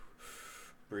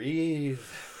Breathe.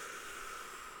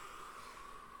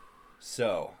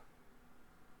 So,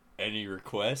 any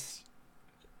requests?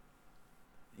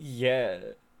 Yeah.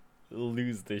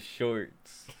 Lose the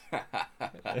shorts.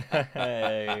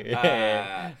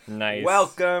 Nice.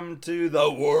 Welcome to the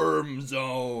Worm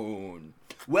Zone.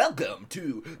 Welcome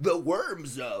to the Worm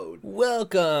Zone.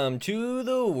 Welcome to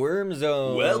the Worm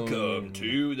Zone. Welcome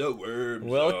to the Worm Zone.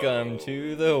 Welcome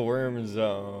to the Worm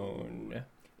Zone.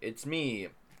 It's me,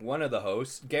 one of the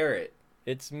hosts, Garrett.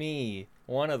 It's me,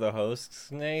 one of the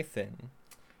hosts, Nathan.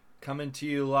 Coming to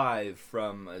you live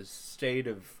from a state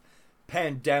of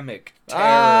pandemic,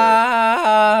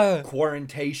 terror,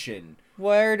 quarantation.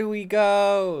 Where do we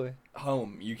go?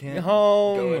 Home. You can't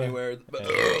Home. go anywhere.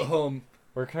 Home.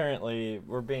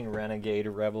 We're being renegade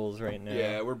rebels right now.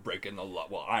 Yeah, we're breaking the law.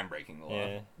 Well, I'm breaking the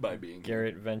law by being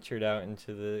Garrett ventured out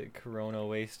into the Corona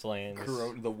wastelands.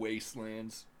 the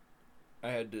wastelands. I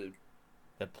had to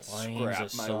The plains scrap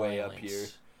of my way up here.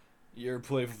 You ever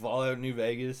play Fallout New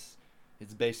Vegas?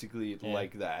 It's basically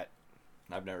like that.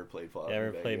 I've never played Fallout You New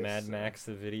ever Vegas. play Mad Max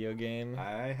the video game?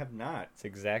 I have not. It's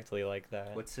exactly like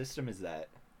that. What system is that?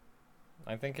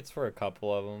 I think it's for a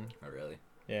couple of them. Oh, really?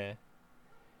 Yeah.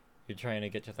 You're trying to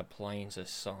get to the plains of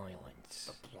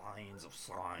silence. The Plains of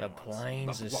Silence. The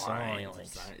Plains of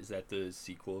Silence. Is that the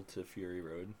sequel to Fury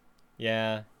Road?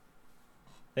 Yeah.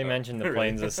 They mentioned the really?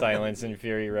 Plains of Silence in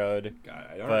Fury Road, God,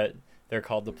 I don't. but they're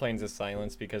called the Plains of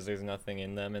Silence because there's nothing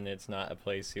in them and it's not a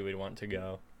place you would want to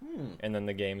go. And then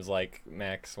the game's like,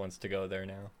 Max wants to go there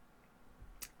now.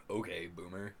 Okay,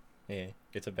 boomer. Yeah,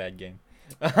 it's a bad game.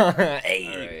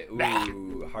 Hey! All right.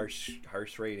 Ooh,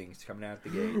 harsh ratings coming out the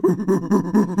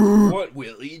gate. What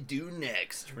will he do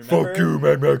next? Remember, Fuck you,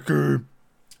 Mad Max game!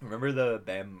 Remember the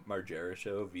Bam Margera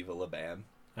show, Viva La Bam?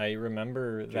 I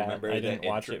remember you that. remember I the didn't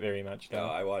watch intro? it very much, No, though.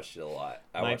 I watched it a lot.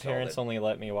 My parents only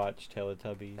let me watch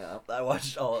Teletubbies. I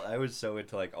watched all. I was so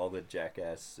into like all the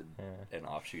Jackass and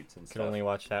offshoots and Could stuff. only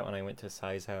watch that when I went to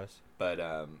Sai's house.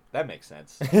 But that makes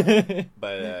sense. He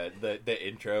But the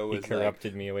intro was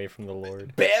corrupted me away from the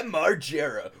Lord. Bam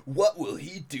Margera, what will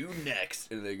he do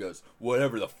next? And then he goes,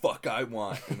 whatever the fuck I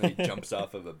want. And then he jumps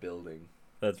off of a building.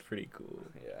 That's pretty cool.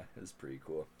 Yeah, it's pretty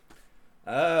cool. Do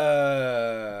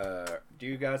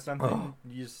you got something?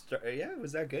 Yeah,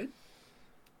 was that good?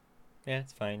 Yeah,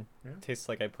 it's fine. Yeah. Tastes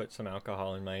like I put some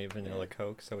alcohol in my vanilla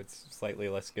Coke, so it's slightly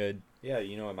less good. Yeah,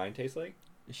 you know what mine tastes like?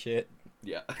 Shit.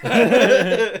 Yeah.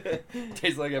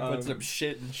 Tastes like I put some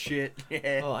shit in shit.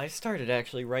 Well, I started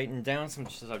actually writing down some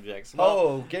subjects.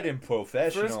 Oh, getting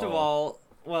professional. First of all,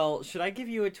 should I give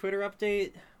you a Twitter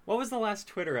update? What was the last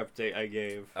Twitter update I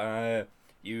gave?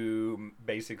 You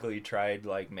basically tried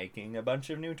like making a bunch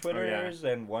of new Twitters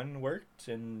and one worked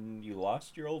and you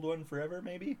lost your old one forever,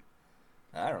 maybe?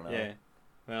 I don't know. Yeah.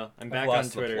 Well, I'm I've back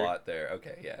lost on Twitter. the plot there.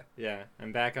 Okay, yeah. Yeah,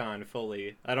 I'm back on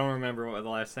fully. I don't remember what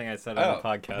the last thing I said on the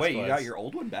podcast wait, was. you got your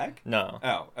old one back? No.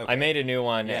 Oh, okay. I made a new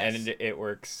one Yes. and it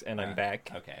works and I'm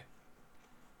back. Okay.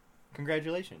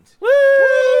 Congratulations.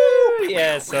 Woo!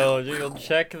 Yeah, so you'll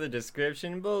check the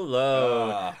description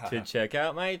below to check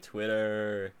out my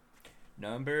Twitter.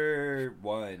 Number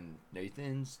 1,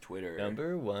 Nathan's Twitter.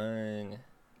 Number 1.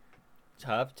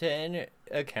 Top 10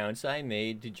 accounts I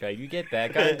made to try to get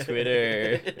back on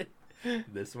Twitter.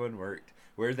 This one worked.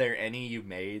 Were there any you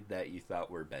made that you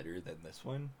thought were better than this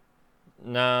one?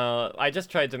 No, I just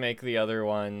tried to make the other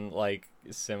one, like,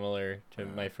 similar to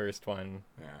my first one.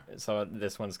 Yeah. So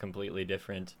this one's completely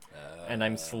different. And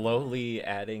I'm slowly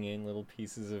adding in little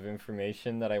pieces of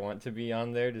information that I want to be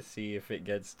on there to see if it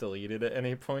gets deleted at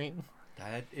any point.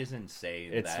 That is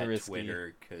insane. It's that risky.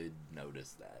 Twitter could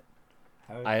notice that.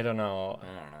 I don't know.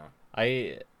 I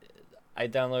don't know. I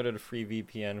downloaded a free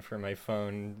VPN for my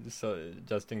phone, so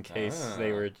just in case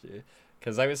they were,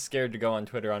 because I was scared to go on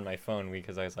Twitter on my phone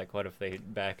because I was like, what if they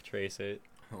backtrace it?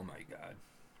 Oh my god.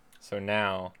 So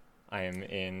now I am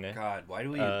in. God, why do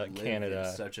we live Canada.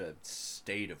 in such a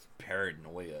state of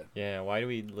paranoia? Yeah, why do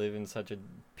we live in such a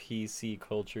PC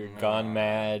culture gone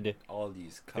mad? All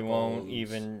these They won't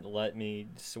even let me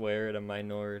swear at a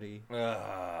minority.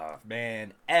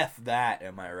 Man, F that,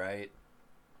 am I right?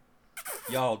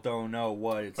 Y'all don't know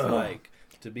what it's like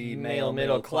to be male,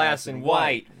 middle class, and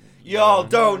white. Y'all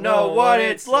don't know what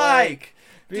it's like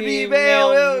to be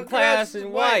male, middle class,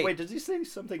 and white. Wait, did you say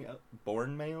something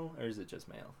born male, or is it just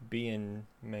male? Being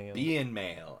male. Being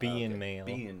male. Being male.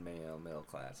 Being male, middle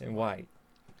class. And white.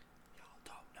 Y'all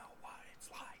don't know what it's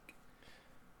like.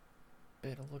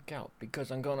 Better look out,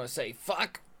 because I'm gonna say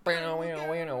fuck. This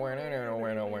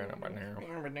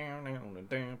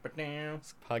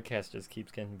podcast just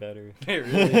keeps getting better. It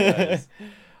really does.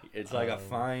 It's like a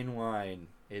fine wine.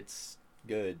 It's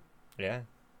good. Yeah.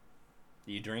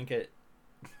 You drink it.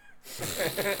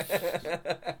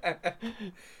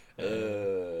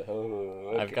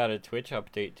 Okay. I've got a Twitch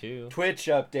update too. Twitch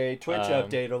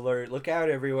update alert. Look out,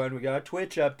 everyone. We got a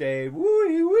Twitch update. Woo,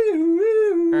 woo,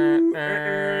 woo.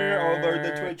 Alert,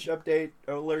 the Twitch update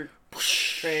alert.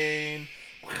 Train.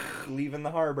 Leaving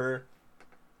the harbor.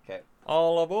 Okay.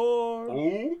 All aboard.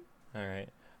 Oh. All right.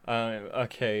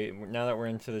 Okay, now that we're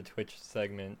into the Twitch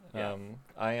segment, Yeah.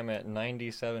 I am at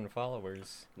 97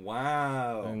 followers.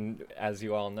 Wow. And as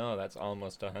you all know, that's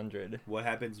almost 100. What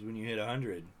happens when you hit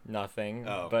 100? Nothing,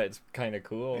 Oh. but it's kind of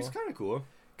cool. It's kind of cool.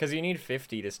 Because you need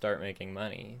 50 to start making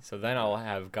money. So then I'll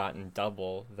have gotten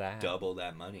double that. Double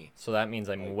that money. So that means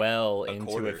I'm Like well a into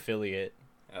quarter. affiliate.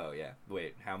 Oh, yeah.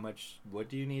 Wait, how much? What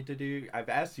do you need to do? I've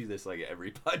asked you this like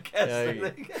every podcast, Yeah, I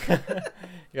think.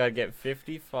 You gotta get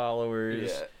 50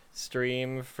 followers. Yeah.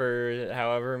 Stream for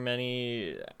however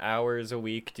many hours a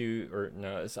week,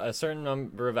 a certain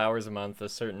number of hours a month, a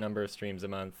certain number of streams a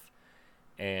month,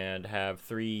 and have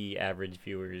 3 average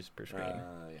viewers per stream.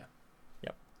 Yeah.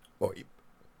 Yep.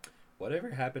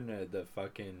 Whatever happened to the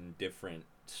fucking different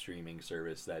streaming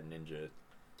service that Ninja?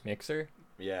 Mixer?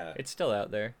 Yeah. It's still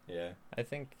out there. Yeah. I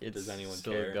think it's Does anyone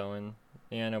still care? going.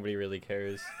 Yeah, nobody really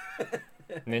cares.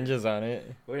 Ninja's on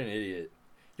it. What an idiot.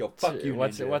 Yo, fuck you,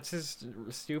 Ninja. What's his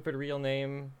stupid real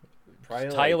name? Probably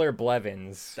like- Tyler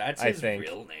Blevins. That's I his think.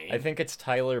 real name? I think it's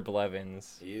Tyler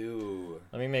Blevins. Ew.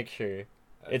 Let me make sure.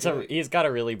 I feel like- He's got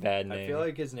a really bad name. I feel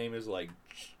like his name is like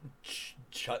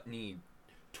Chutney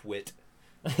Twit.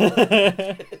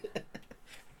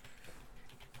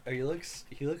 Oh, he looks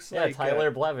yeah, like Tyler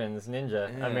Blevins,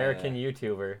 Ninja, yeah. American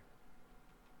YouTuber.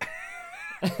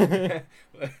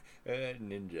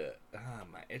 Ninja. Oh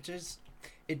my!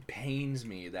 It pains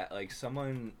me that like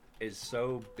someone is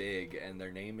so big and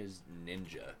their name is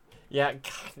Ninja. Yeah,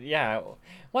 God, yeah.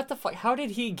 What the fuck? How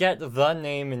did he get the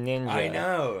name Ninja? I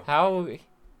know. How?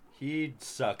 He'd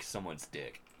suck someone's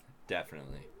dick.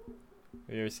 Definitely.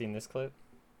 Have you ever seen this clip?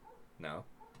 No.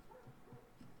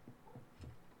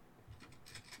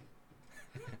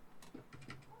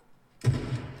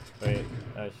 Wait.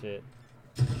 Oh shit.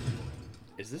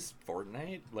 Is this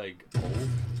Fortnite? Like old?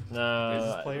 No. Is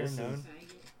this player this known? is-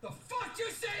 The fuck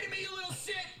you say to me, you little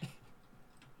shit?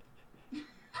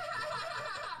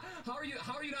 How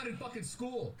are you not in fucking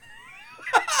school?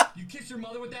 You kiss your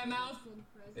mother with that mouth?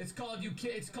 It's called you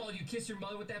kiss your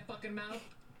mother with that fucking mouth?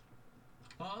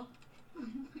 Huh?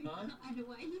 Huh? I know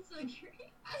why he's so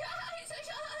great.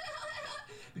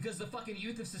 Because the fucking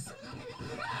youth of society.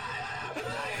 You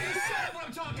shut up when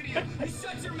I'm talking to you. You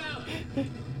shut your mouth.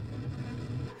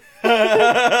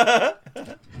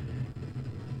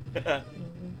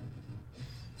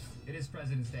 It is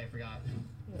President's Day. I forgot.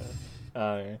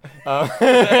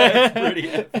 That's pretty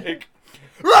epic.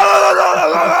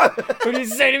 What did you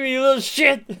say to me, you little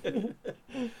shit?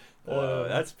 Whoa,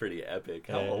 that's pretty epic.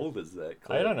 How yeah. old is that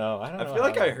clip? I don't know. I feel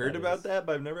like I heard about that,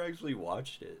 but I've never actually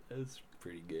watched it. That's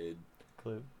pretty good.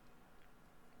 Clip.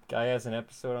 Guy has an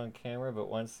episode on camera, but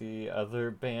wants the other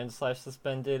banned /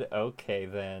 suspended. Okay,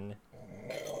 then.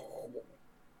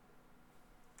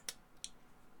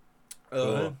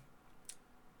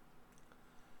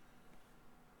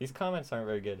 These comments aren't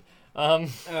very good.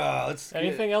 Let's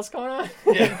Anything else going on?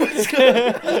 Yeah, let's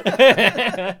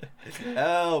go.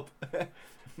 Help!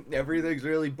 Everything's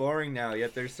really boring now.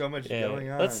 Yet there's so much going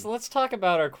on. Let's talk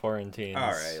about our quarantines.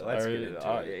 All right, let's get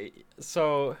into it.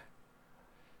 So,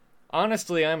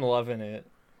 honestly, I'm loving it.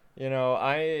 You know,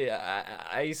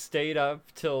 I stayed up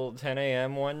till 10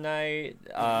 a.m. one night,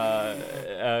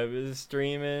 I was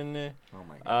streaming. Oh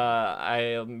my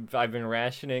god. I've been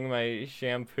rationing my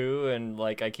shampoo, and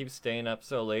like I keep staying up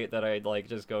so late that I like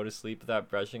just go to sleep without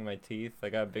brushing my teeth. I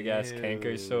got a big ass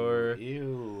canker sore.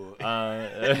 Ew.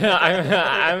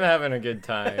 I'm having a good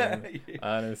time,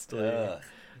 honestly. Ugh.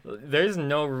 There's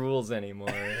no rules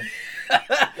anymore.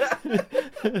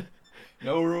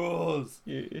 No rules.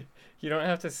 You don't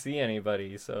have to see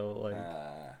anybody, so like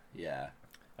Yeah.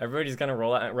 everybody's gonna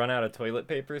run out of toilet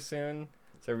paper soon,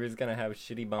 so everybody's gonna have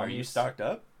shitty bums. Are you stocked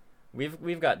up?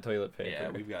 We've got toilet paper. Yeah,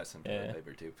 we've got some Yeah. toilet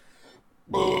paper too.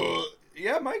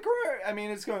 Yeah, my career. I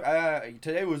mean, it's going.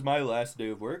 Today was my last day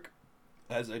of work,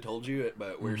 as I told you,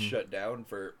 but we're shut down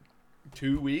for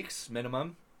 2 weeks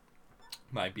minimum.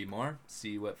 Might be more.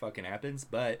 See what fucking happens.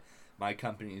 But my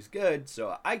company's good,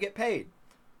 so I get paid.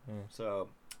 So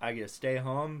I get to stay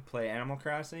home, play Animal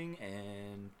Crossing,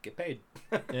 and get paid.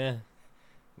 Yeah.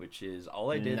 Which is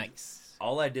all I did. Nice.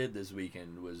 All I did this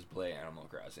weekend was play Animal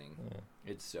Crossing. Yeah.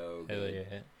 It's so Hell good.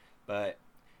 yeah. But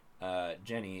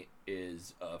Jenny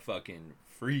is a fucking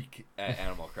freak at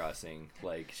Animal Crossing.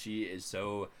 Like, she is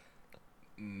so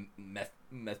meth.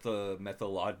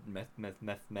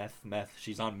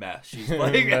 She's on meth. She's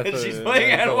playing. She's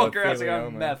playing Animal Crossing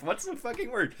on meth. What's the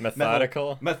fucking word?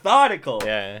 Methodical. Methodical.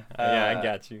 Yeah. Yeah, I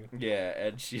got you. Yeah,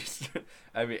 and she's.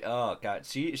 I mean, oh god,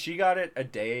 she got it a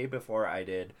day before I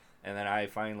did, and then I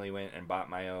finally went and bought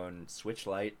my own Switch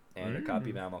Lite and a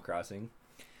copy of Animal Crossing.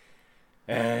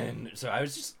 And so I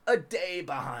was just a day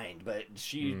behind, but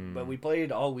we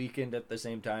played all weekend at the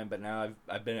same time. But now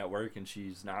I've been at work and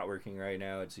she's not working right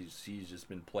now, and she's just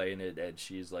been playing it, and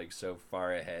she's like so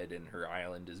far ahead, and her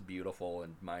island is beautiful,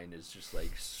 and mine is just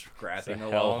like scrapping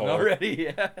along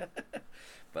already. Yeah.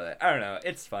 But I don't know,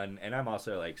 it's fun, and I'm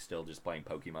also like still just playing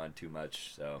Pokemon too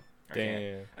much, so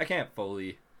I can't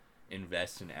fully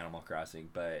invest in Animal Crossing.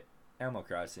 But Animal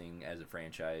Crossing as a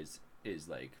franchise is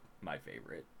like my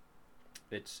favorite.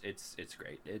 It's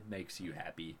great. It makes you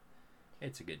happy.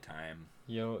 It's a good time.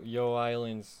 Yo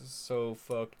Island's so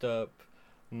fucked up.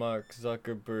 Mark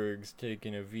Zuckerberg's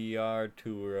taking a VR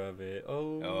tour of it.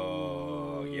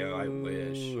 Oh, yo, I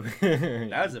wish.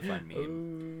 That was a fun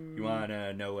meme. You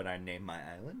wanna know what I named my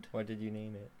island? What did you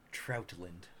name it?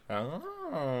 Troutland.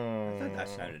 Oh. I thought that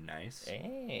sounded nice.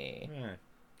 Hey. Yeah.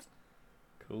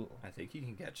 Cool. I think you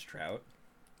can catch trout.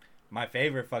 My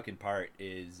favorite fucking part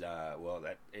is,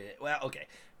 okay.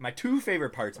 My two favorite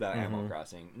parts about Animal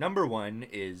Crossing. Number one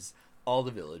is all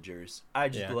the villagers. I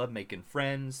just love making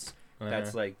friends.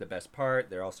 That's like the best part.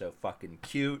 They're also fucking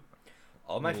cute.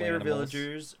 All my favorite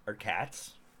villagers are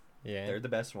cats. Yeah. They're the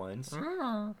best ones.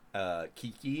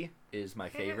 Kiki is my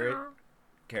favorite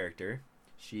character.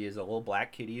 She is a little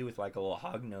black kitty with like a little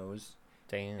hog nose.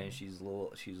 Damn. And she's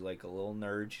like a little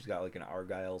nerd. She's got like an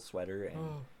Argyle sweater,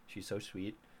 and she's so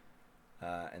sweet.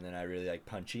 And then I really like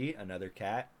Punchy, another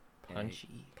cat.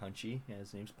 Punchy. Yeah,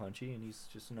 his name's Punchy, and he's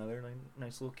just another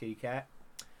nice little kitty cat.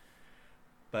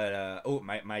 But,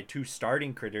 my two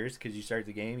starting critters, because you start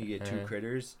the game, you get two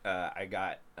critters. I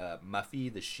got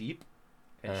Muffy the sheep,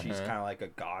 and she's kind of like a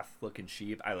goth-looking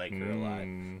sheep. I like her a lot.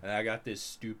 And I got this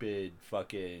stupid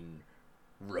fucking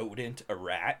rodent, a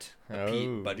rat, a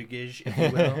Pete Buttigieg, if you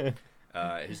will.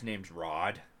 His name's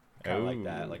Rod. Kind of like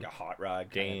that, like a hot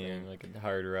rod kind of thing. Like a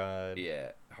hard rod.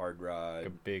 Yeah, hard rod. Like a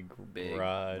big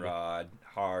rod.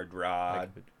 Hard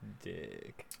rod. Like a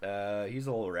dick. He's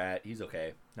a little rat. He's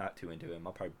okay. Not too into him.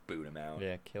 I'll probably boot him out.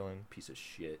 Yeah, kill him. Piece of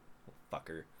shit.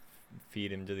 Fucker.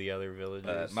 Feed him to the other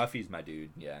villagers. Muffy's my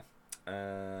dude, yeah.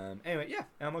 Anyway, yeah,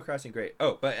 Animal Crossing, great.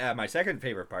 Oh, but my second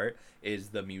favorite part is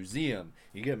the museum.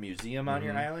 You get a museum on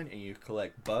your island, and you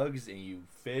collect bugs, and you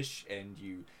fish, and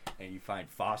you find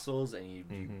fossils, and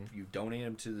you donate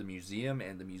them to the museum,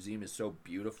 and the museum is so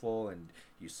beautiful, and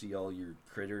you see all your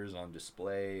critters on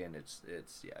display, and it's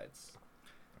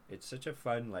such a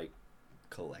fun like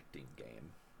collecting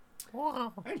game.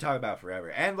 Wow. I can talk about it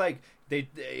forever, and like they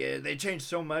changed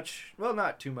so much. Well,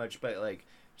 not too much, but like.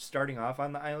 Starting off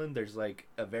on the island, there's like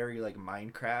a very like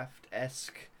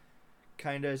Minecraft-esque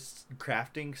kind of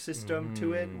crafting system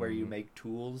to it, where you make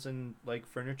tools and like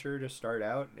furniture to start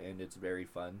out, and it's very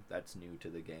fun. That's new to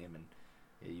the game, and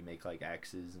you make like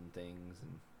axes and things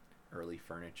and early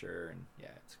furniture, and yeah,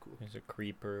 it's cool. There's a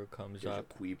creeper who comes There's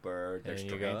up. a creeper. There's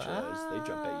tarantulas. They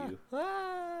jump at you.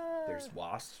 There's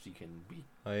wasps. You can be.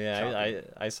 Oh yeah,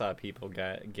 I saw people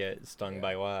get stung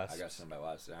by wasps. I got stung by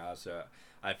wasps. And also,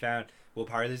 I found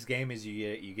part of this game is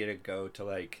you get to go to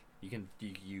like you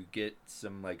get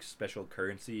some like special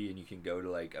currency, and you can go to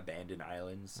like abandoned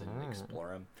islands and explore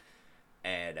them.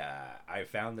 And I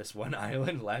found this one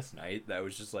island last night that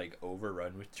was just like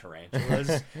overrun with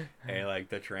tarantulas. And like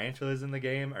the tarantulas in the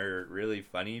game are really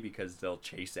funny because they'll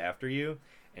chase after you,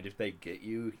 and if they get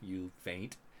you, you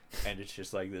faint. And it's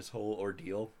just like this whole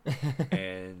ordeal,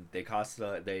 and they cost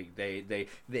they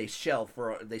sell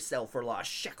for a lot of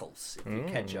shekels if you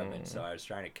catch them. And so I was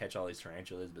trying to catch all these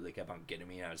tarantulas, but they kept on getting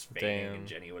me, and I was fainting. And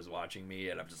Jenny was watching me,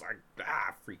 and I'm just like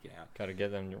freaking out. Gotta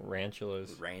get them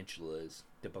ranchulas.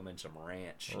 Dip them in some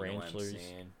ranch. You know what I'm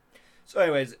saying? So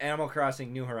anyways, Animal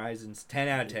Crossing New Horizons, 10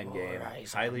 out of 10 game.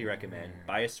 Highly recommend.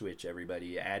 Buy a Switch,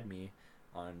 everybody. Add me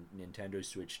on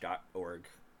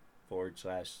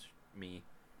nintendoswitch.org/me.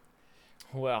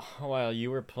 Well, while you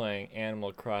were playing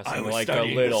Animal Crossing like a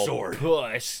little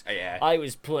puss, I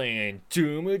was playing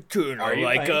Doom Eternal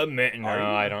like a man. No,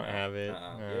 I don't have it.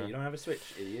 Yeah, you don't have a Switch,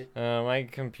 idiot. My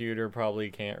computer probably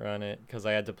can't run it because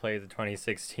I had to play the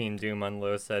 2016 Doom on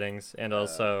low settings, and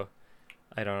also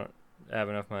I don't have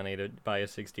enough money to buy a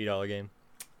 $60 game.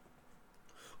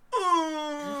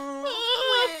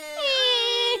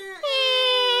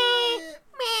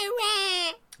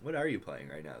 What are you playing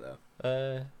right now, though?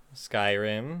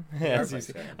 Skyrim.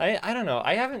 I don't know.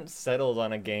 I haven't settled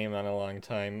on a game in a long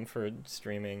time for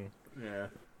streaming. Yeah.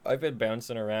 I've been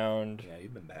bouncing around. Yeah,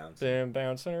 you've been bouncing. Been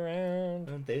bouncing around.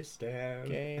 On this town.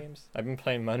 Games. I've been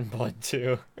playing Mud and Blood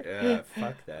too. Yeah,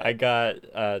 fuck that. I got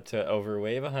to over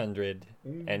wave 100,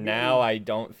 and now I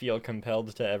don't feel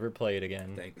compelled to ever play it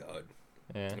again. Thank God.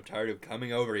 Yeah. I'm tired of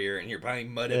coming over here and you're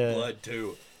playing Mud and Blood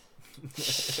too.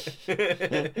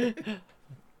 I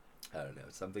don't know.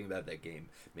 Something about that game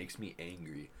makes me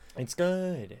angry. It's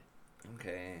good.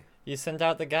 Okay. You send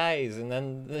out the guys, and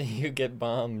then you get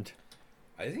bombed.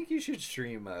 I think you should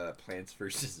stream Plants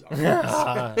vs. Zombies. No,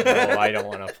 I don't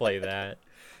want to play that.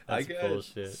 I That's got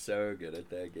bullshit. so good at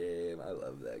that game. I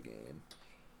love that game.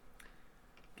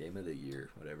 Game of the year,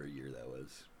 whatever year that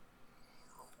was.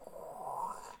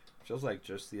 Feels like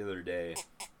just the other day,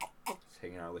 just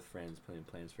hanging out with friends playing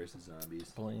Plants vs. Zombies.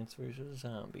 Plants vs.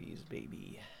 Zombies,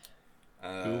 baby. Who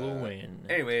Uh, will win?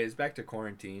 Anyways, back to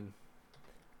quarantine.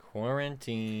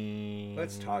 Quarantine.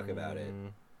 Let's talk about it.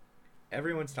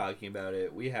 Everyone's talking about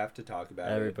it. We have to talk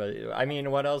about Everybody. I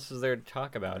mean, what else is there to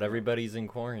talk about? Everybody's in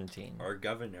quarantine. it. Our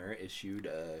governor issued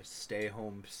a stay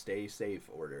home, stay safe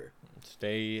order.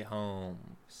 Stay home.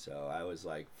 So I was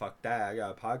like, fuck that. I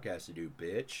got a podcast to do,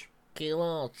 bitch. Kill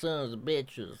all sons of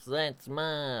bitches. That's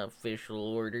my official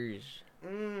orders.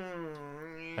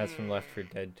 That's from Left 4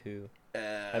 Dead 2.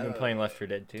 I've been playing Left 4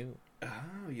 Dead 2.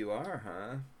 Oh, you are,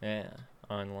 huh? Yeah,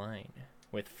 online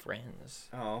with friends.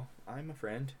 Oh, I'm a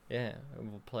friend. Yeah,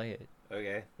 we'll play it.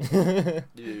 Okay.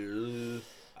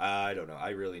 I don't know.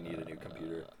 I really need a new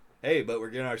computer. Hey, but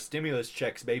we're getting our stimulus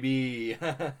checks, baby.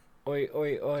 Oi,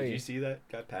 oi, oi. Did you see that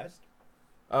got passed?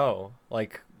 Oh,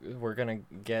 like we're gonna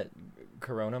get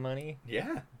Corona money?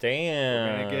 Yeah. Damn.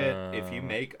 We're gonna get, if you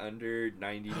make under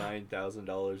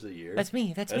 $99,000 a year. That's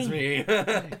me. That's me.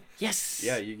 Yes.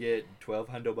 Yeah, you get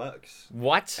 $1,200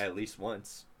 What? at least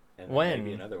once. And then When?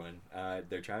 maybe another one.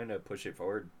 They're trying to push it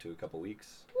forward to a couple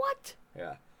weeks. What?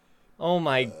 Yeah. Oh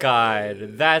my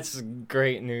God, that's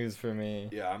great news for me.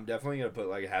 Yeah, I'm definitely gonna put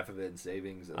like half of it in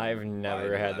savings. And I've buy a never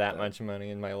new had that laptop. much money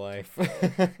in my life.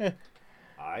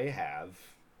 I have.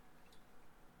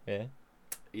 Yeah.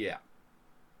 Yeah.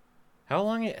 How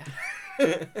long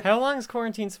how long is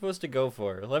quarantine supposed to go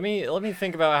for? Let me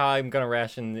think about how I'm gonna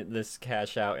ration this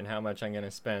cash out and how much I'm gonna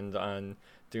spend on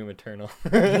Doom Eternal.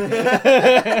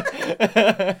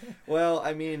 Well,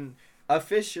 I mean,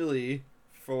 officially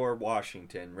for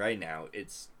Washington right now,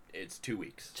 it's 2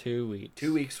 weeks. 2 weeks.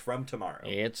 2 weeks from tomorrow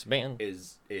It's been.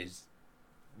 is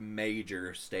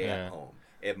major stay Yeah. at home.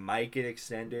 It might get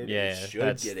extended. Yeah, it should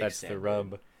that's get that's extended. the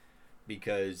rub.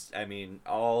 Because I mean,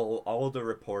 all the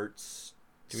reports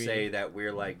say that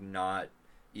we're like not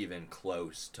even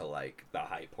close to like the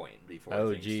high point before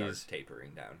Oh, things geez. start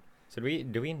tapering down. So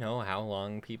do we know how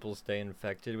long people stay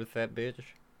infected with that bitch?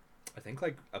 I think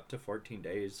like up to 14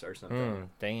 days or something.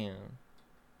 Damn.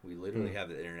 We literally have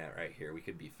the internet right here. We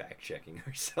could be fact checking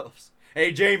ourselves.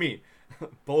 Hey Jamie,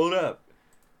 pull it up.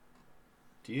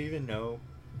 Do you even know?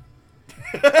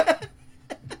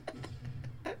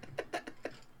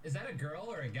 Is that a girl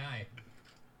or a guy?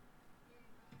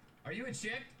 Are you a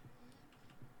chick?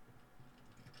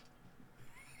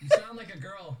 You sound like a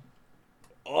girl.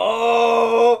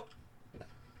 Oh!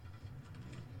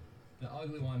 The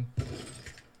ugly one.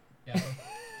 Yeah.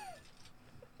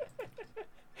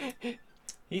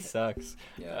 He sucks.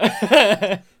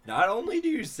 Yeah. Not only do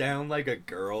you sound like a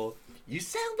girl, you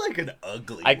sound like an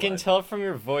ugly I can one. tell from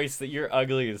your voice that you're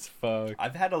ugly as fuck.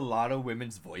 I've had a lot of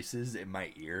women's voices in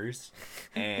my ears,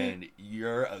 and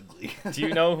you're ugly. Do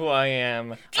you know who I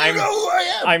am? Do you know who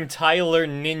I am? I'm Tyler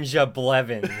Ninja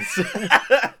Blevins.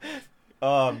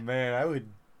 Oh man, I would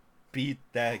beat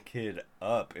that kid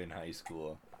up in high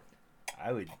school.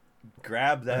 I would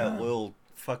grab that little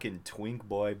fucking twink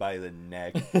boy by the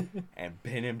neck and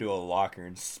pin him to a locker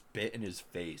and spit in his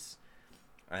face.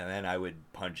 And then I would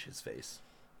punch his face.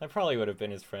 I probably would have been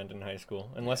his friend in high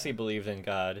school, unless he believed in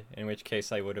God, in which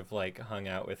case I would have like hung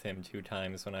out with him 2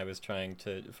 times when I was trying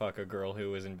to fuck a girl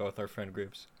who was in both our friend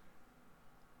groups.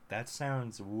 That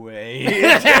sounds way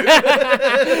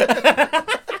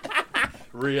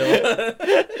real.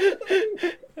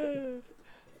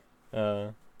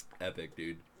 Epic,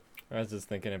 dude. I was just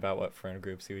thinking about what friend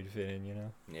groups he would fit in, you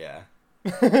know? Yeah.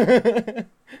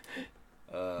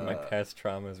 My past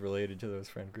trauma is related to those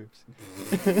friend groups.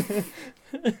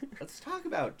 Let's talk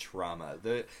about trauma.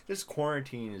 This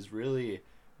quarantine is really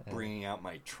bringing out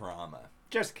my trauma.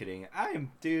 Just kidding.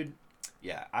 Dude.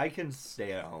 Yeah, I can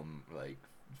stay at home like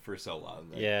for so long.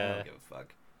 Like, Yeah. I don't give a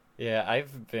fuck. Yeah,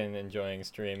 I've been enjoying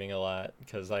streaming a lot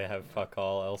because I have fuck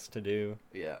all else to do.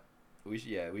 Yeah, we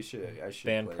should. I should.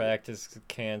 Band play it. practice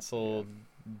canceled.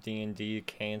 D&D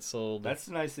canceled. That's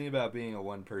the nice thing about being a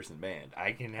one-person band.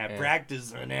 I can have Yeah.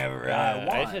 practice whenever I want.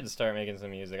 I should start making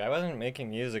some music. I wasn't making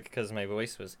music because my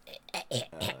voice was,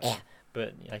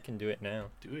 but I can do it now.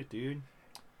 Do it, dude.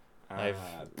 I've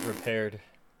repaired.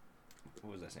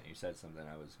 What was I saying? You said something.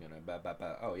 I was gonna.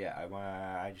 Oh yeah,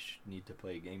 I just need to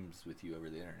play games with you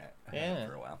over the internet. I haven't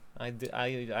for a while. I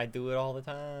do it all the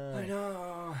time. I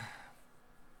know.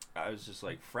 I was just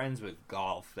like friends with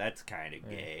golf. That's kind of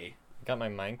gay. I got a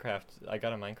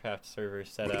Minecraft server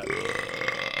set up.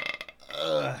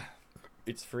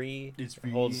 It's free. It's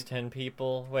free. Holds 10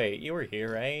 people. Wait, you were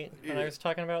here, right? When I was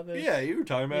talking about this? Yeah, you were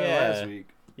talking about it last week.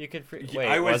 You could Wait,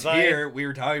 I was here. We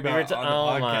were talking about it on the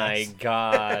podcast. Oh my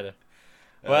god.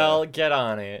 Well, get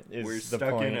on it. We're The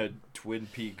stuck point. in a Twin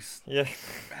Peaks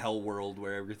hell world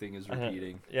where everything is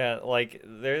repeating. Yeah, like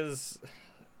there's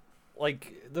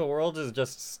the world has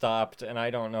just stopped and I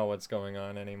don't know what's going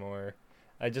on anymore.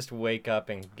 I just wake up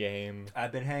and game.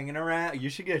 I've been hanging around. You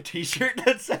should get a t-shirt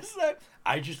that says that.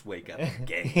 I just wake up and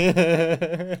game.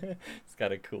 It's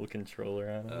got a cool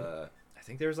controller on it. I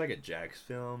think there was like a Jax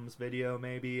Films video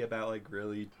maybe about like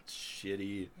really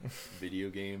shitty video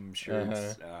game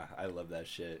shirts. I love that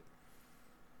shit.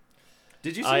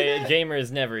 Did you see that?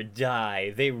 Gamers never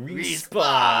die. They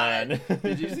respawn.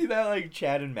 Did you see that like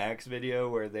Chad and Max video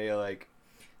where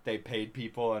they paid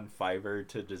people on Fiverr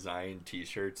to design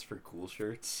t-shirts for cool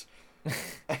shirts?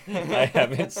 I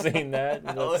haven't seen that.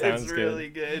 That sounds it's really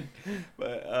good.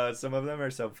 But some of them are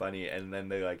so funny, and then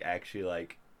they like actually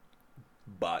like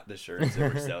bought the shirts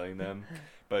and were selling them.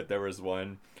 But there was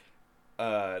one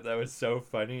that was so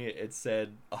funny. It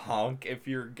said honk if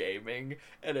you're gaming,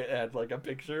 and it had like a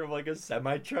picture of like a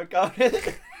semi-truck on it.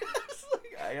 It's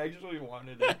like, I actually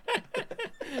wanted it.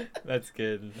 That's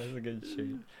good. That's a good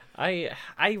shirt. I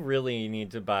really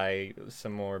need to buy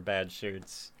some more bad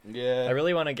shirts. Yeah. I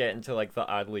really want to get into like the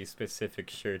oddly specific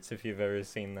shirts if you've ever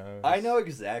seen those. I know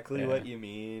exactly what you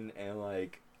mean, and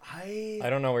like I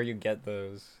don't know where you get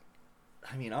those.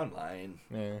 I mean online.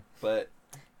 Yeah. But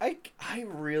I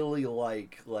really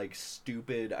like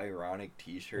stupid ironic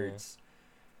t-shirts. Yeah.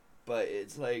 But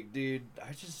it's like, dude,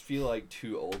 I just feel like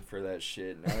too old for that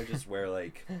shit. Now I just wear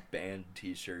like band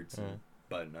t-shirts and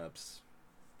button-ups.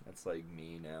 That's like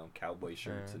me now. Cowboy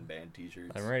shirts and band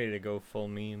t-shirts. I'm ready to go full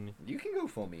meme. You can go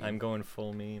full meme. I'm going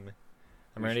full meme.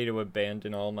 I'm ready to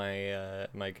abandon all my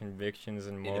my convictions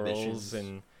and morals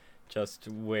and just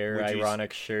wear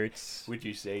ironic shirts. Would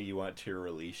you say you want to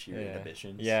release your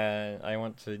inhibitions? Yeah, I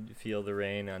want to feel the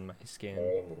rain on my skin.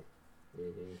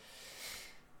 Mm-hmm.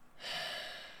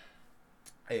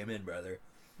 Amen, brother.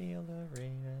 Feel the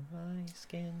rain on my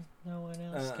skin. No one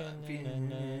else can.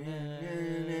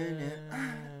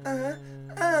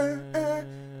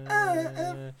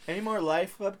 Any more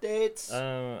life updates?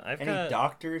 Any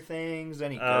doctor things?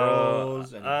 Any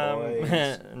girls? Any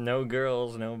boys? No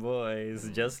girls, no boys.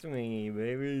 Just me,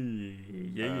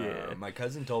 baby. Yeah. My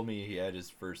cousin told me he had his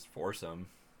first foursome.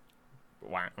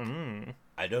 Wow.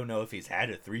 I don't know if he's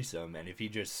had a threesome, and if he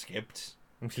just skipped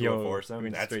to a foursome,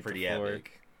 that's pretty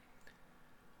epic.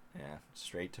 Yeah,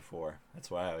 straight to 4.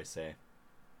 That's what I always say.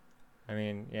 I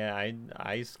mean, yeah,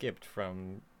 I skipped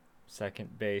from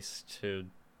second base to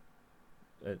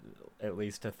at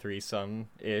least a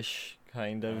threesome-ish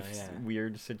kind of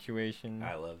weird situation.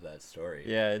 I love that story.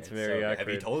 Yeah, it's very awkward. Have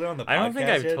you told it on the podcast I don't think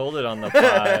I've told it on the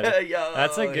pod. Yo,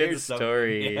 that's a good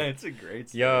story. Yeah, it's a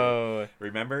great story. Yo.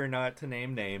 Remember not to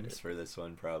name names for this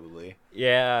one, probably.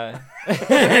 Yeah.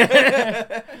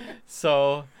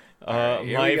 So... here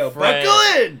we go.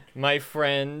 Buckle in! My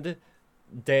friend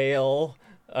Dale.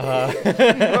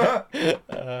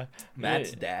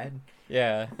 Matt's dad.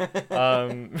 Yeah.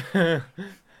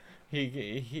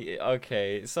 He.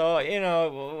 Okay. So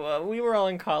we were all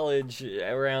in college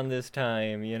around this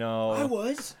time. I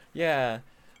was. Yeah.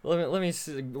 Let me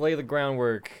lay the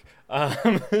groundwork.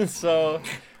 So.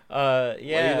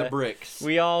 Lay the bricks.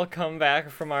 We all come back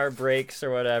from our breaks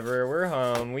or whatever. We're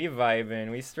home. We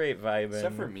vibing. We straight vibing.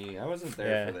 Except for me. I wasn't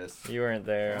there for this. You weren't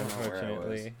there,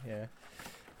 unfortunately. Yeah.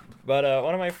 But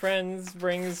one of my friends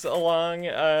brings along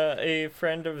a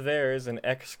friend of theirs, an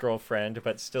ex-girlfriend,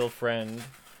 but still friend.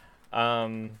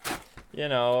 Just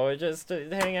to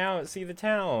hang out, see the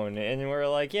town. And we're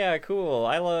like, yeah, cool.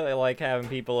 I like having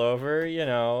people over,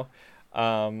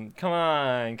 Come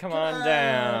on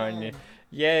down.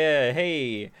 Yeah,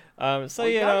 hey. How do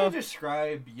you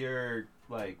describe your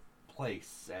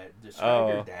place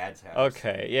describe your dad's house?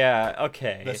 Okay, yeah,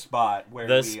 okay. The spot where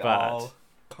all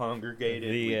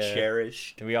congregated, we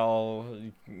cherished. We all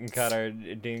got our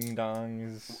ding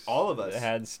dongs. All of us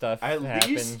had stuff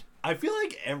happen. I feel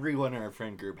like everyone in our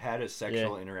friend group had a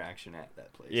sexual interaction at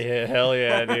that place. Yeah, hell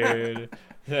yeah, dude.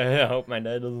 I hope my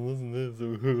dad doesn't listen to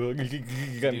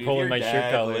this. I'm pulling my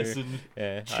shirt collar.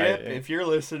 Yeah, Chip, if you're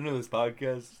listening to this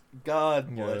podcast,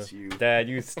 God bless you. Dad,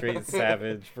 you straight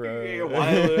savage,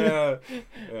 bro.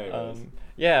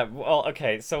 Yeah, well,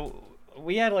 okay, so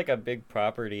we had like a big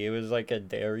property. It was like a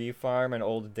dairy farm, an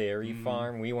old dairy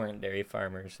farm. We weren't dairy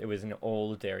farmers. It was an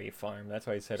old dairy farm. That's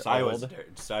why I said old.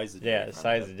 Size of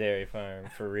dairy farm,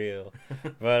 for real.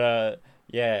 But,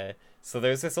 yeah. So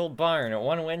there's this old barn.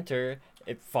 One winter,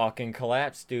 it fucking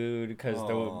collapsed, dude, because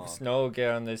the snow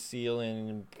got on the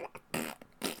ceiling and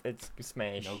it's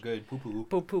smashed. No good. Poo-poo.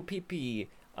 Poo-poo pee-pee.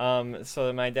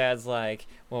 So my dad's like,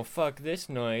 well, fuck this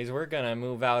noise. We're gonna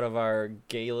move out of our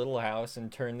gay little house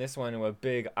and turn this one into a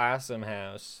big, awesome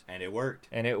house. And it worked.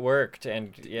 And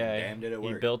yeah, damn did it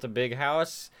work. He built a big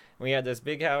house. We had this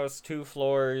big house, 2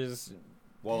 floors.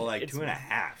 Well, like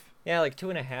 2.5. Yeah, like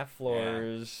 2.5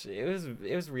 floors. Yeah.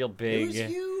 It was real big. It was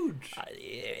huge.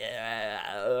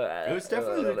 It was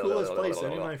definitely the coolest place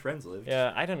any of my friends lived.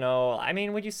 Yeah, I don't know. I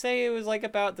mean, would you say it was like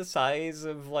about the size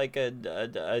of like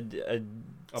a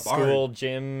school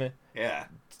gym? Yeah.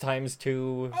 Times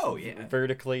 2. Oh yeah.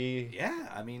 Vertically. Yeah,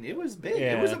 I mean it was big.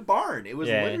 Yeah. It was a barn. It was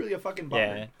literally a fucking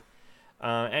barn.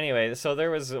 Yeah. Anyway, so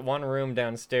there was one room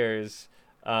downstairs.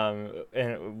 And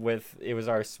it was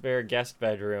our spare guest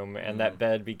bedroom, and that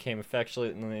bed became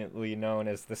affectionately known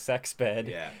as the sex bed.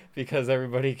 Yeah. Because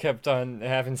everybody kept on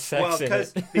having sex in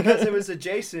it. Because it was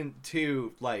adjacent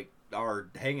to like our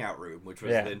hangout room, which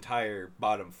was the entire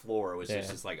bottom floor. It was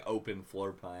just this like open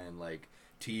floor plan, like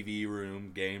TV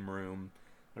room, game room.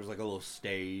 There was like a little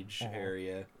stage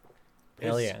area.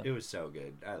 Hell yeah. It was so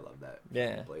good. I love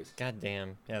that place. God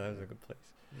damn. Yeah, that was a good place.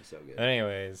 So good.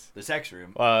 Anyways, the sex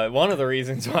room. One of the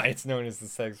reasons why it's known as the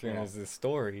sex room is this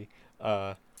story.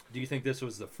 Do you think this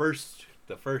was the first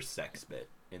sex bit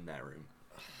in that room?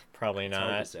 Probably not.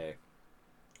 It's hard to say.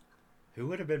 Who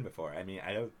would have been before? I mean,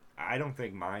 I don't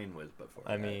think mine was before.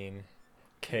 I mean,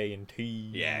 K and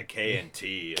T. Yeah, K and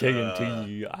T. K and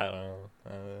T. I don't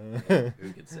know.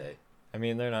 Who could say? I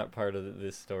mean, they're not part of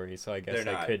this story, so I guess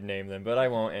I could name them, but I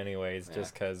won't anyways,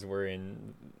 just because we're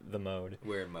in the mode.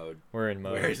 We're in mode.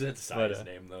 Where's that size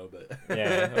name, though? But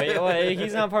yeah,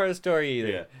 he's not part of the story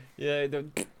either. Yeah.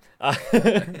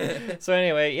 So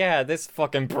anyway, this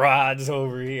fucking broad's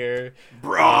over here.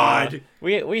 Broad!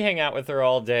 We hang out with her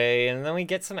all day, and then we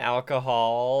get some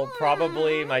alcohol.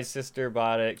 Probably my sister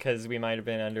bought it, because we might have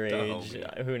been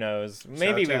underage. Who knows?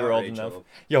 Maybe we were old enough.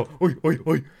 Yo, oi.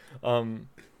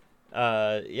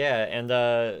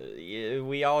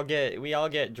 We all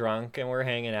get drunk and we're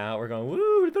hanging out. We're going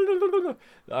woo.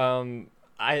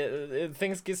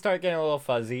 Things start getting a little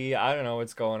fuzzy. I don't know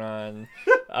what's going on.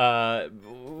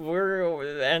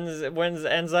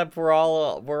 Ends up we're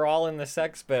all in the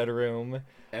sex bedroom.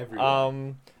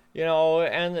 Everyone.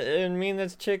 And me and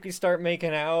this chick, we start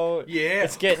making out. Yeah.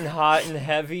 It's getting hot and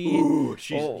heavy. Ooh,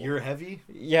 you're heavy?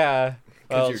 Yeah.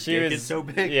 Well, your dick is so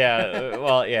big. Yeah.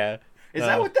 Well, yeah. Is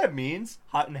that what that means?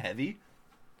 Hot and heavy?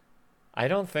 I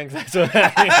don't think that's what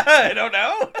that means. I don't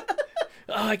know.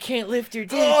 Oh, I can't lift your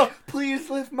dick. Oh, please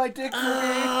lift my dick for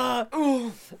me.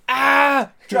 Ooh.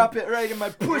 Drop it right in my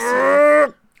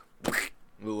pussy.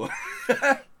 Ooh.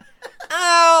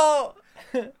 Ow.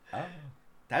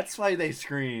 That's why they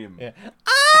scream. Yeah.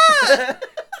 I'm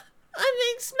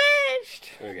being smashed.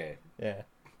 Okay. Yeah.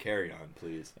 Carry on,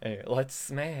 please. Anyway, let's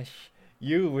smash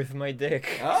you with my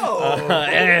dick. Oh.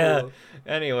 Yeah.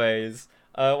 Anyways,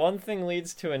 one thing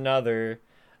leads to another.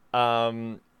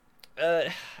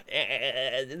 There's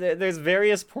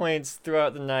various points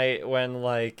throughout the night when,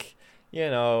 like,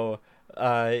 multiple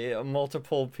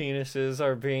penises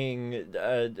are being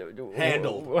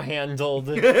handled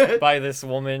by this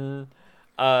woman.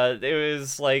 It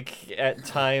was like at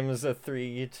times a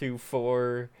 3 to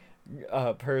 4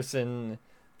 person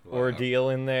ordeal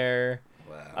in there.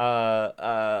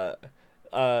 Wow.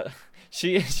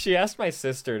 She asked my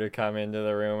sister to come into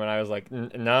the room, and I was like,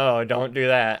 no, don't do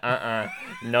that.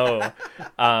 No.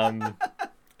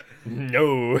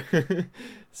 No.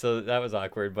 So that was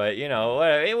awkward, but we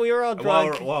were all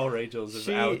drunk. While Rachel's just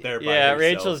out there by herself.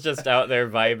 Rachel's just out there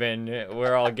vibing.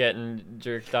 We're all getting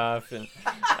jerked off, and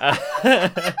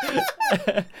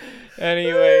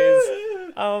anyways,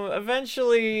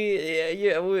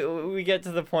 eventually, we get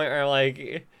to the point where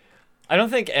like, I don't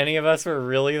think any of us were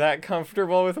really that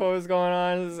comfortable with what was going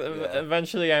on. Yeah.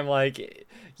 Eventually, I'm like,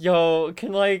 yo,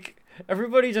 can like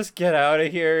everybody just get out of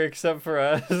here except for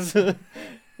us?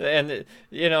 And,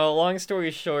 you know, long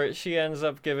story short, she ends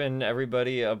up giving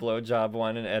everybody a blowjob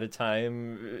one at a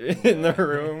time in the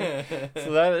room.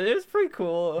 So that it was pretty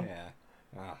cool. Yeah.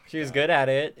 Oh, She was God. good at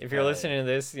it. If you're listening to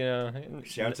this, you know,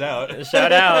 Shouts out.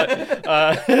 shout out.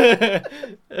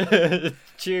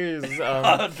 Cheers.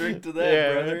 I'll drink to that,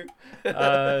 yeah. brother.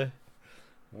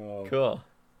 Uh, cool.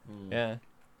 Mm. Yeah.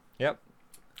 Yep.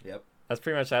 Yep. That's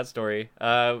pretty much that story.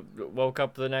 Woke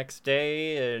up the next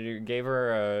day and gave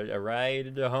her a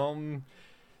ride home.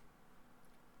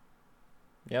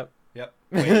 Yep. Yep.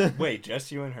 Wait,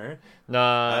 just you and her?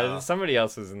 Nah, Oh. somebody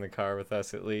else was in the car with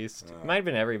us at least. Oh. Might have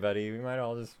been everybody. We might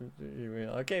all just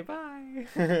okay, bye.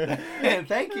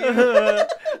 Thank you.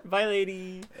 Bye,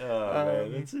 lady. Oh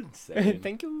man, that's insane.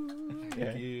 Thank you.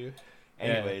 Thank you.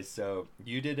 Anyways, so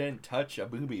you didn't touch a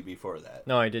boobie before that.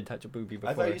 No, I did touch a boobie before.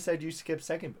 I thought you said you skipped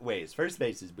second. Wait, first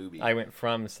base is boobie. I went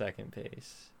from second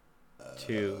base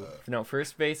to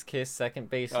first base kiss,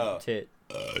 second base tit,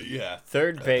 yeah.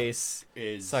 third base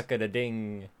Is suck at a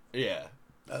ding, yeah.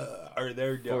 Are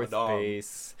there fourth dong.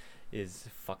 base is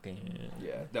fucking.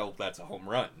 Yeah. No, that's a home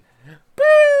run.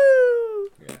 Boo!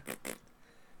 Yeah.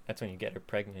 That's when you get her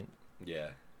pregnant. Yeah.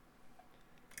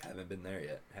 Haven't been there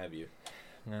yet, have you?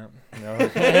 No,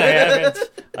 I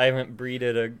haven't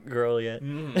breeded a girl yet.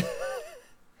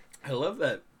 I love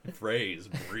that phrase,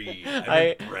 breed.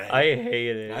 I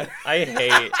hate it.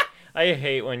 I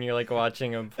hate when you're like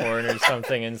watching a porn or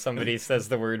something and somebody says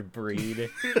the word breed.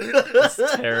 It's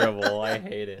terrible. I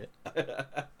hate it.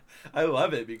 I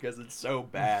love it because it's so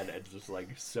bad and just like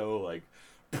so like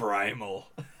primal.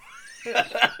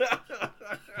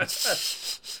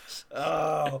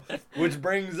 Oh, which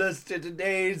brings us to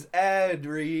today's ad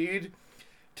read.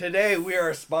 Today we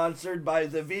are sponsored by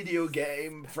the video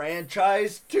game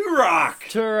franchise Turok.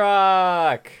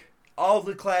 Turok. All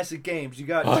the classic games. You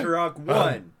got Turok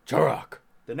 1. Turok.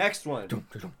 The next one.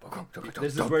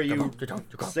 This is where you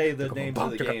say the names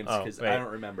of the games because I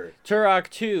don't remember. Turok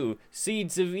 2.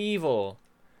 Seeds of Evil.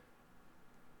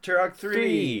 Turok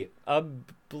 3.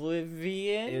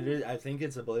 Oblivion. It is. I think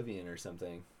it's Oblivion or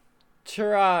something.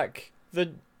 Turok.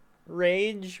 The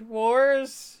Rage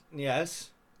Wars. Yes.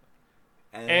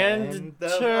 And the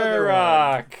other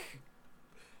Turok. one.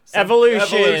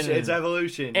 Evolution. It's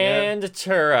Evolution. And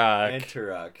Turok. And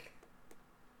Turok.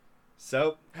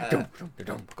 So, in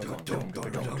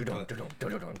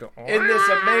this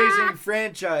amazing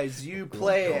franchise, you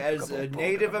play as a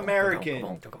Native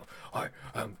American. I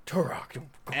am Turok.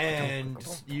 And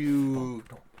you,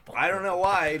 I don't know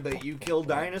why, but you kill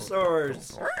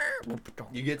dinosaurs.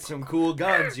 You get some cool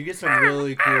guns. You get some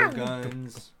really cool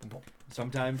guns.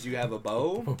 Sometimes you have a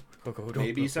bow.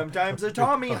 Maybe sometimes a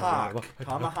Tommyhawk.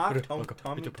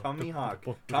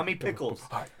 Tommyhawk. Tommy Pickles.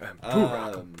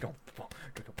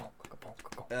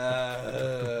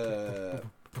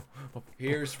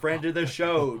 Here's friend of the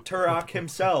show, Turok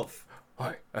himself.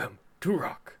 I am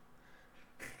Turok.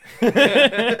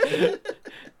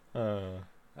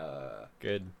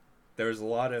 Good. There's a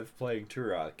lot of playing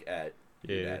Turok at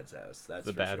your Yeah. dad's house. That's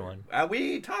The for bad sure. one.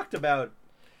 We talked about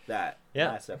that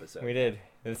last episode. We did.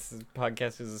 This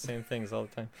podcast is the same things all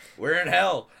the time. We're in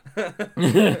hell.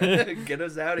 Get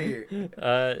us out of here.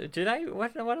 Did I?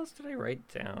 What else did I write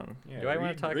down? Yeah, Do I want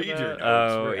read- to talk read about? your notes.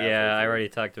 Oh We're yeah, halfway I through. already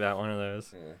talked about one of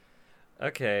those. Yeah.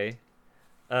 Okay.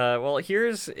 Well,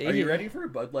 here's. Are you ready for a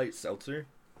Bud Light seltzer?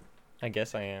 I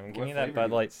guess I am. Give What me that flavor Bud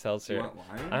you- Light Do seltzer. you want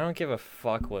lime? I don't give a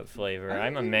fuck what flavor. I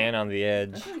I'm a think- man on the I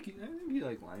edge. think you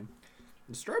like lime.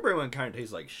 The strawberry one kind of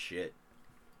tastes like shit.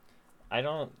 I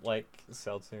don't like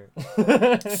seltzer.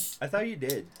 I thought you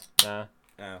did. Nah.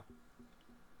 Oh.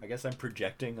 I guess I'm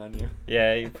projecting on you.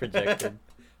 Yeah, you projected.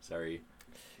 Sorry.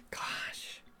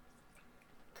 Gosh.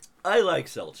 I like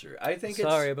seltzer. I think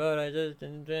Sorry, but I just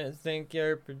didn't think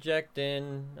you're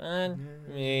projecting on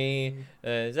me.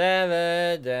 As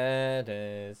evident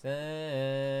as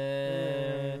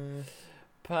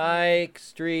Pike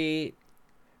Street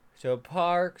to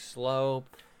Park Slope.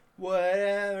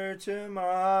 whatever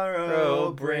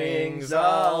tomorrow brings, brings,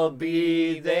 I'll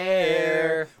be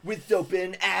there. With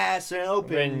open ass and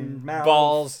open Open mouth.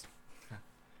 balls.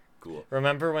 Cool.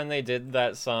 Remember when they did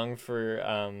that song for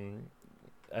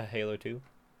Halo 2?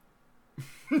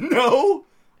 No?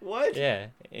 What? Yeah,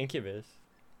 Incubus.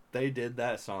 They did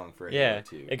that song for Yeah, Halo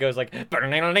 2. it goes like. First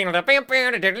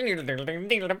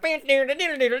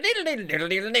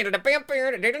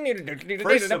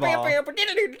of all-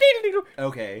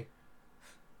 Okay.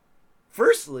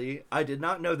 Firstly, I did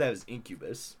not know that was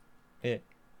Incubus. Yeah.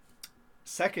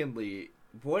 Secondly,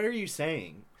 what are you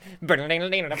saying?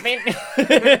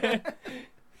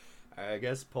 I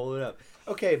guess pull it up.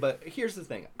 Okay, but here's the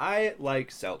thing. I like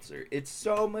seltzer. It's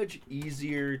so much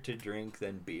easier to drink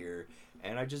than beer,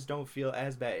 and I just don't feel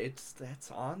as bad. That's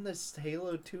on the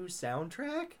Halo 2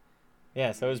 soundtrack?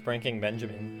 Yeah, so is Breaking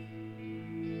Benjamin.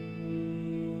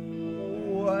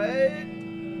 What?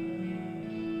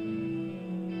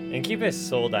 Incubus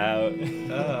sold out.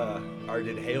 Or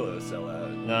did Halo sell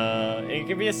out? No,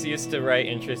 Incubus used to write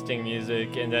interesting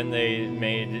music, and then they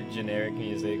made generic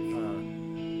music.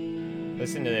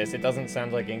 Listen to this. It doesn't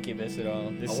sound like Incubus at all.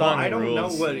 This song I don't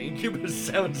rules. know what Incubus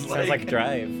sounds like. Sounds like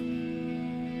Drive.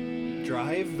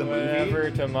 Drive the Whatever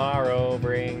movie? tomorrow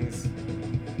brings.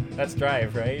 That's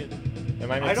Drive, right? Am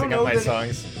I don't mixing know up my the-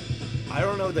 songs? I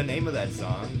don't know the name of that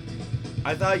song.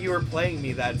 I thought you were playing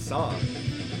me that song.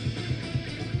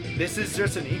 This is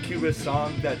just an Incubus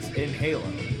song that's in Halo.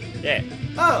 Yeah.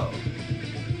 Oh.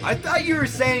 I thought you were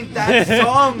saying that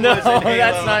song No, was in Halo.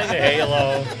 that's not in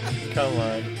Halo. Come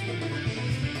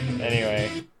on.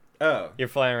 Anyway, Oh. you're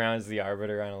flying around as the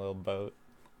Arbiter on a little boat,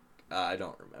 I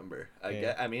don't remember.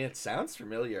 Yeah. I mean, it sounds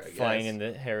familiar, I guess. flying in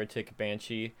the Heretic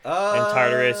Banshee. And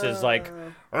Tartarus is like,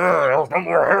 There's no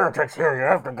more heretics here. You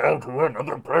have to go to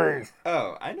another place.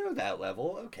 Oh, I know that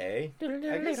level. Okay. I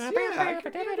guess, yeah. I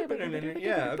could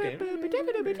yeah, okay.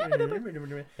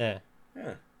 yeah.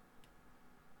 Yeah.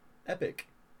 Epic.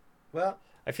 Well,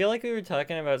 I feel like we were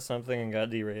talking about something and got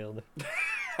derailed.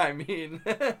 I mean,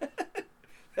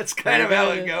 that's kind of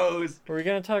how it goes. Were we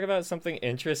gonna talk about something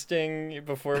interesting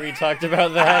before we talked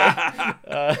about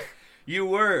that? You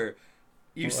were.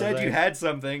 You What said was you I? had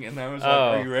something, and I was like, Oh.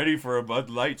 "Are you ready for a Bud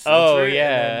Light seltzer?" Oh And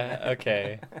yeah. then-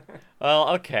 Okay. Well,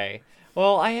 okay.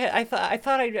 Well, I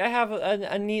thought I'd have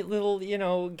a neat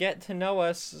little get to know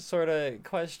us sort of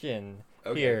question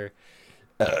Okay. here.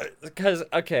 Because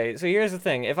okay, so here's the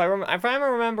thing. If I'm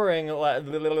remembering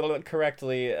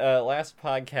correctly, last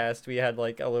podcast we had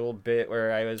like a little bit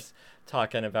where I was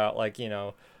talking about like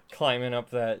climbing up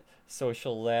that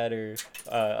social ladder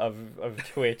of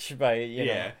Twitch by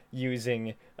Yeah.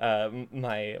 using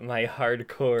my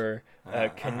hardcore Uh-huh.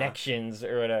 connections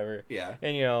or whatever. Yeah.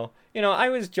 And I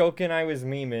was joking, I was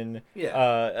memeing. Yeah.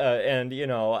 And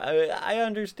I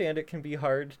understand it can be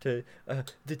hard to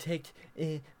detect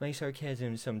my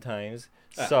sarcasm sometimes.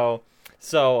 Ah.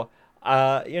 So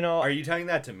Are you telling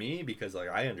that to me? Because like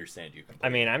I understand you completely. I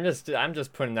mean, I'm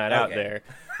just putting that out Okay. there.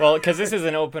 Well, because this is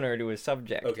an opener to a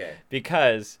subject. Okay.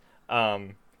 Because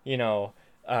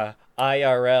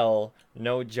IRL,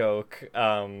 no joke.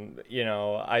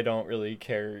 I don't really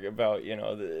care about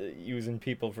using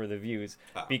people for the views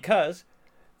Ah. because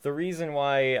the reason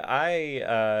why I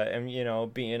am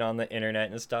being on the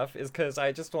internet and stuff is because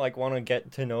I just want to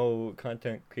get to know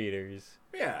content creators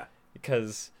Yeah.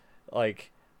 because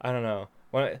like I don't know.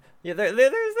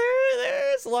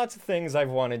 There's lots of things I've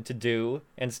wanted to do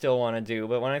and still want to do,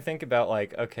 but when I think about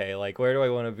like, okay, like where do I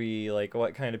want to be, like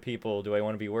what kind of people do I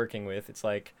want to be working with, it's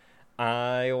like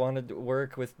I want to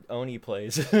work with Oni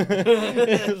Plays.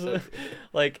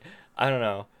 Like I don't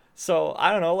know. So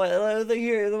I don't know.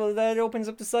 Here that opens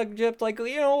up the subject. Like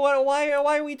what? Why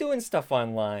are we doing stuff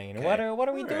online? Okay. What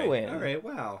are we doing? All right.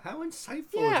 Wow. How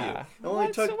insightful Yeah. of you. It only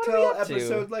What- took so what are we till up to?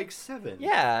 episode like 7.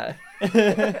 Yeah.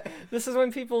 This is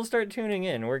when people start tuning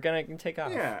in. We're gonna take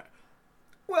off. Yeah.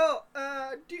 Well,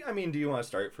 do you want to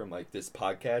start from like this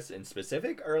podcast in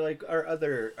specific, or like our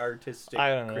other artistic I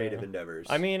don't know. creative endeavors?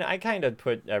 I mean, I kind of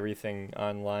put everything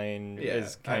online Yeah,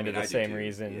 is I kind mean, of I the do same too,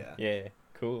 reason. yeah.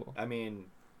 Cool. I mean,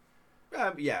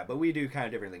 yeah, but we do kind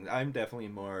of different things. I'm definitely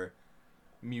more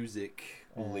music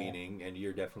leaning, and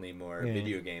you're definitely more Yeah.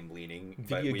 video game leaning.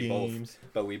 Video games.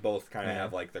 But we both kind of Yeah.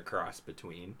 have like the cross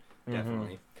between, Mhm.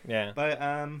 definitely. Yeah. But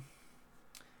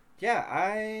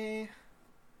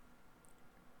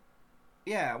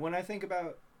when I think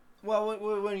about, well,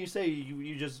 when you say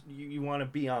you want to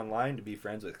be online to be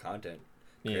friends with content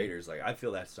Yeah. creators, like I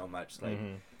feel that so much, like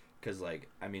Mhm. because like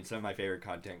I mean some of my favorite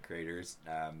content creators,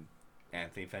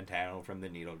 Anthony Fantano from the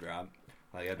Needle Drop,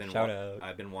 like Shout out.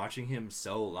 I've been watching him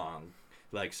so long,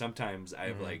 like sometimes I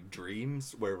have Mhm. like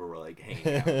dreams where we're like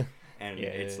hanging out. And Yeah,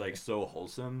 it's yeah, like yeah. so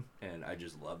wholesome, and I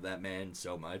just love that man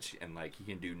so much, and like he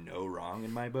can do no wrong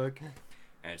in my book.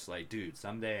 And it's like, dude,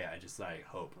 someday I just like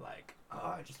hope like,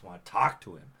 oh, I just want to talk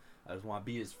to him. I just want to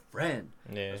be his friend.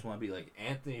 I Yeah. just want to be like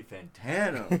Anthony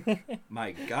Fantano,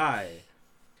 my guy.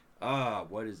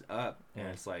 What is up? And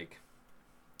Yeah. it's like,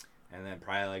 and then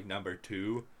probably like number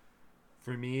 2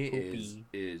 for me Poopy.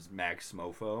 is Max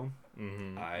Mofo.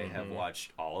 Mhm. I have mhm.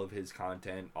 watched all of his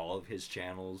content, all of his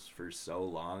channels for so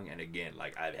long, and again,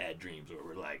 like I've had dreams where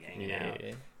we're like hanging out,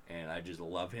 Yeah. and I just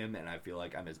love him, and I feel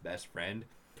like I'm his best friend,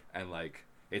 and like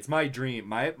It's my dream.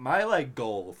 My like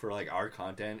goal for like our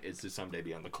content is to someday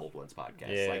be on the Cold Ones podcast.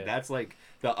 Yeah. Like that's like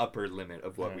the upper limit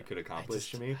of what we could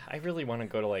accomplish to me. I really want to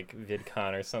go to like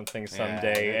VidCon or something Yeah,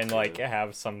 someday me and like too.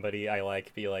 have somebody I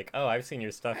like be like, "Oh, I've seen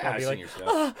your stuff." Yeah, I'll be I've like, seen your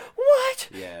stuff. What?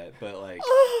 Yeah, but like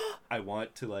I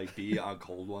want to like be on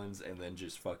Cold Ones and then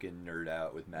just fucking nerd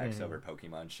out with Max Mm-hmm. over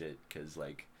Pokemon shit because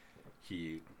like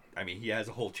he has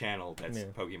a whole channel that's Yeah.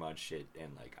 Pokemon shit and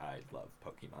like I love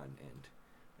Pokemon and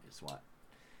I just want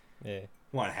Yeah.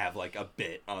 to have like a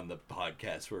bit on the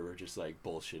podcast where we're just like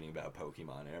bullshitting about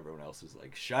Pokemon and everyone else is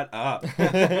like, shut up.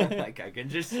 Like I can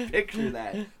just picture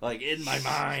that like in my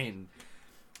mind.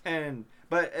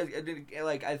 But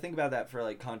like I think about that for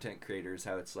like content creators,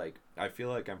 how it's like I feel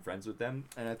like I'm friends with them,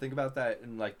 and I think about that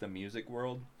in like the music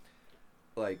world.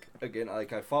 Like again,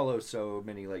 like I follow so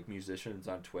many like musicians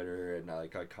on Twitter, and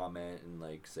like I comment and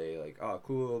like say like, oh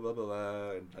cool, blah blah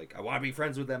blah, and like I want to be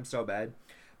friends with them so bad.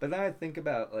 But then I think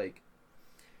about like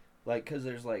because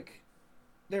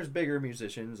there's bigger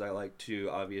musicians I like too,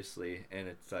 obviously, and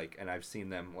it's like, and I've seen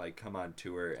them like come on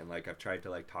tour, and like I've tried to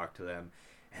like talk to them,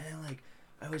 and then like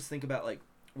I always think about like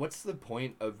what's the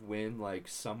point of when like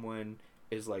someone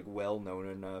is like well known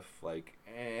enough, like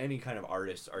any kind of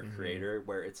artist or creator,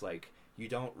 where it's like you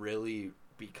don't really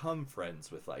become friends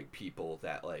with like people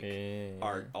that like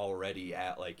aren't already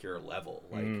at like your level,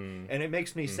 like, and it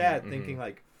makes me sad thinking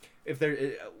like if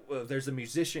there's a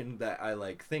musician that I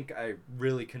like think I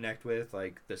really connect with,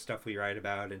 like the stuff we write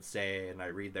about and say, and I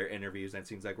read their interviews and it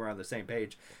seems like we're on the same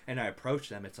page, and I approach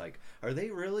them, it's like, are they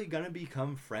really gonna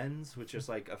become friends with just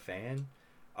like a fan?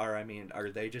 Or I mean, are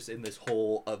they just in this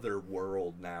whole other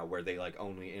world now where they like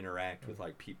only interact with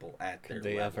like people at their Could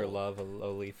they level? ever love a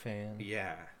lowly fan?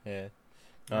 Yeah. Yeah.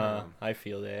 Um, I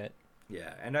feel that.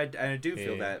 Yeah, and I do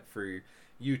feel Yeah. that for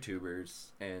YouTubers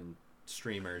and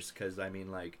streamers, because I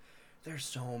mean, like, there's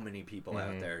so many people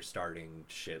out there starting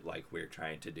shit like we're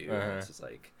trying to do. And it's just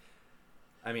like,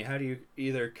 I mean, how do you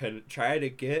either try to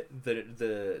get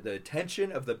the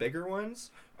attention of the bigger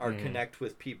ones, or connect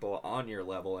with people on your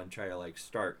level and try to like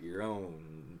start your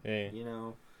own? Yeah. You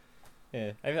know?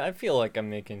 Yeah, I feel like I'm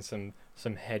making some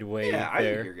headway Yeah, I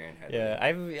there. think you're getting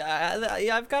headway.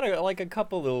 Yeah, I've got a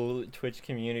couple little Twitch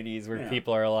communities where Yeah.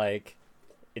 people are like,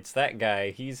 "It's that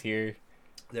guy, he's here."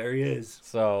 There he is.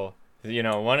 So, you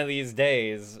know, one of these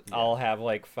days I'll have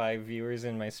like 5 viewers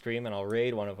in my stream and I'll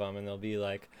raid one of them and they'll be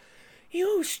like,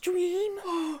 "You stream?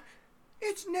 Oh,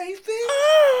 it's Nathan.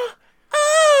 Ah!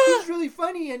 He's really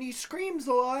funny and he screams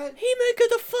a lot. He make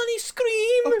it a funny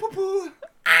scream." Oh, poo-poo.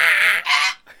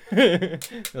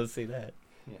 They'll see that.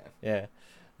 Yeah.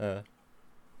 Yeah.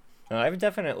 No, I've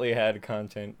definitely had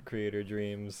content creator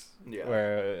dreams Yeah.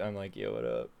 where I'm like, "Yo, what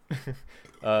up?"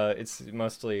 It's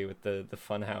mostly with the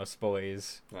Funhouse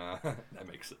boys. That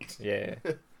makes sense. Yeah.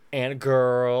 And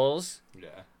girls.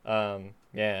 Yeah.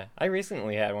 Yeah. I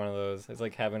recently had one of those. It's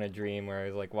like having a dream where I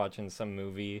was like watching some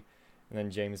movie and then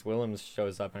James Willems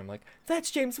shows up and I'm like,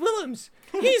 "That's James Willems!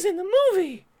 He's in the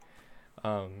movie!"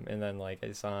 And then like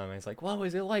I saw him and he's like, "What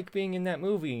was it like being in that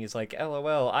movie?" And he's like,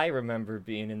 "LOL, I remember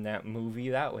being in that movie.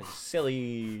 That was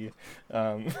silly."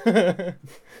 Yeah,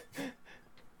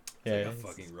 Like a it's-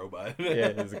 fucking robot. yeah,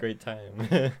 it was a great time.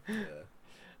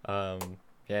 Yeah.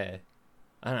 Yeah.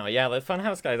 I don't know. Yeah, the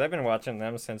Funhouse guys. I've been watching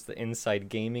them since the Inside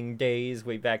Gaming days,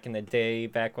 way back in the day,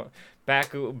 back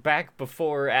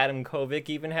before Adam Kovic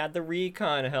even had the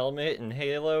Recon helmet in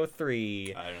Halo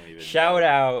 3. I don't even Shout know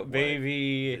out, what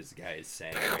baby! This guy is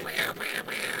saying right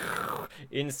now.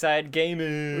 Inside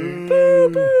Gaming. Boo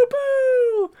boo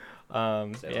boo.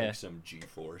 Is that Yeah. like some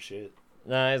G4 shit?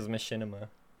 Nah, it's Machinima.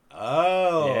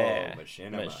 Oh, Yeah.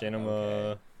 Machinima.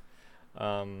 Machinima.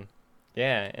 Okay.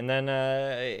 Yeah, and then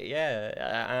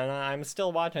and I'm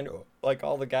still watching like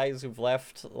all the guys who've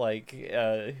left, like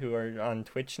who are on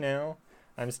Twitch now.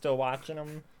 I'm still watching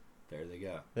them. There they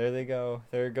go. There they go.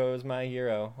 There goes my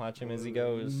hero. Watch him as he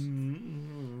goes.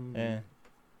 Yeah.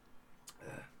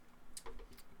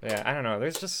 Yeah, I don't know.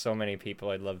 There's just so many people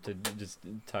I'd love to just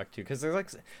talk to, because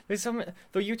there's some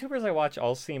the YouTubers I watch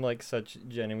all seem like such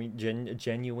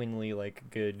genuinely like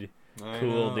good,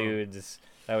 cool dudes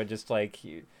that would just like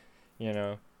you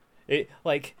know, it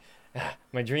like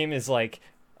my dream is like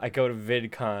I go to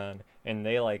VidCon and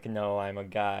they like know I'm a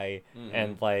guy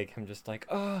and like I'm just like,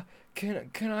 "Oh, can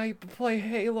I play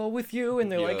Halo with you?"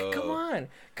 And they're like, "Come on,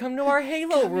 come to our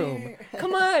Halo room,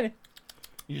 come on."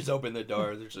 You just open the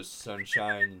door. There's just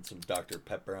sunshine and some Dr.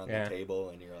 Pepper on Yeah. the table,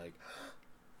 and you're like,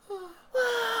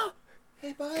 Wow,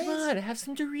 "Hey, boys. come on, have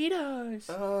some Doritos.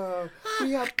 Oh,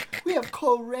 we have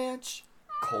Coal Ranch.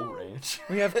 Coal Ranch.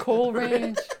 We have Coal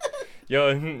Ranch.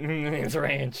 Yo, name's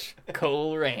Ranch.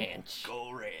 Coal Ranch.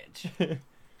 Coal Ranch.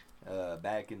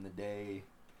 Back in the day,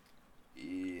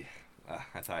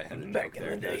 I thought I had a Back joke in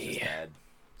there. the That was day. just bad.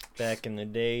 Back in the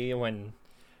day when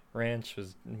ranch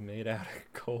was made out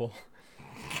of coal.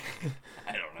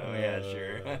 I don't know. Yeah,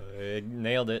 sure.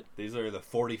 Nailed it. These are the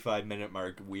 45-minute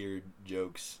mark weird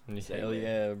jokes. Hell segue.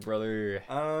 yeah, brother.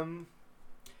 Alright,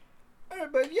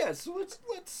 but yeah, so let's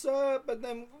but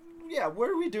then yeah, what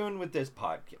are we doing with this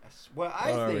podcast? What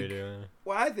are we doing?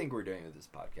 What I think we're doing with this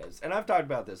podcast, and I've talked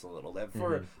about this a little, that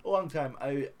for a long time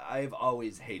I've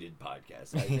always hated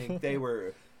podcasts. I think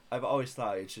I've always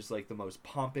thought it's just like the most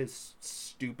pompous,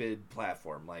 stupid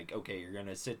platform. Like, okay, you're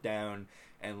gonna sit down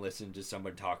and listen to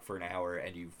someone talk for an hour,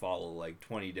 and you follow like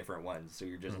 20 different ones. So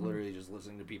you're just literally just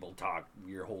listening to people talk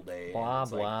your whole day. Blah, and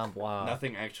it's like, blah, blah.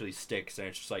 nothing actually sticks, and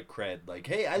it's just like cred. Like,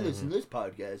 hey, I listen to this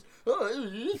podcast. Oh, I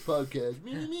listen to this podcast.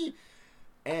 Me.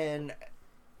 And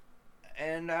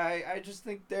I just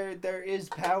think there is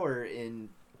power in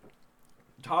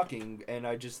talking, and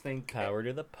I just think Power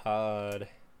to the pod.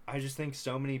 I just think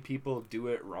so many people do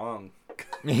it wrong.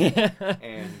 Yeah.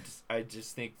 And I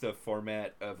just think the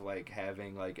format of like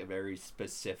having like a very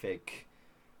specific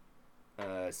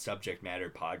subject matter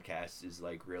podcast is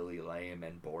like really lame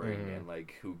and boring, and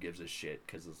like who gives a shit,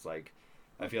 because it's like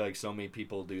I feel like so many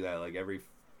people do that. Like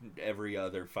every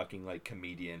other fucking like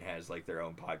comedian has like their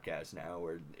own podcast now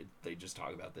where they just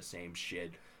talk about the same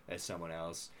shit as someone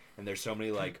else. And there's so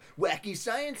many like wacky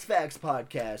science facts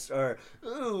podcasts or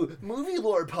ooh movie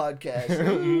lore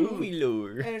podcasts. Movie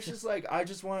lore. And it's just like I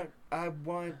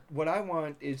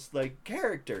want is like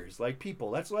characters, like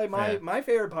people. That's why my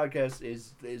favorite podcast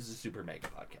is the Super Mega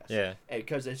podcast. Yeah.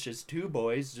 Because it's just two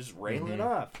boys just railing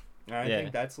off. And I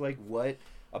think that's like what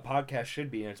a podcast should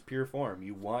be in its pure form.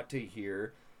 You want to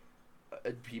hear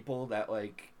people that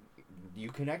like you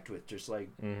connect with, just like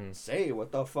say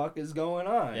what the fuck is going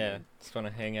on. Yeah, just want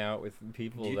to hang out with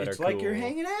people that are it's cool. like you're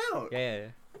hanging out. Yeah.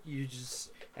 You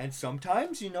just, and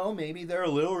sometimes, maybe they're a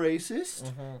little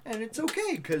racist, and it's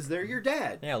okay because they're your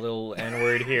dad. Yeah, a little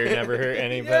N-word here never hurt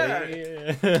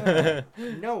anybody.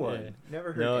 No one.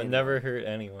 Never hurt anyone. Never hurt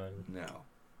anyone. No.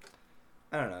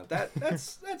 I don't know.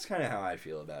 That's kind of how I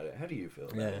feel about it. How do you feel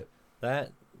about it?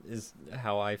 That is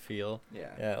how I feel.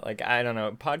 Yeah. Like, I don't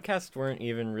know. Podcasts weren't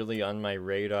even really on my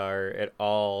radar at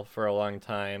all for a long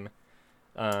time.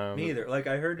 Me either. Like,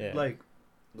 I heard,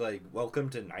 like Welcome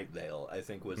to Night Vale, I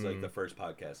think, was, like, the first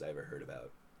podcast I ever heard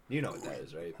about. You know what that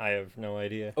is, right? I have no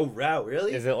idea. Oh, wow,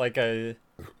 really? Is it like a,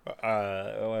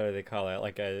 what do they call it?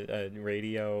 Like a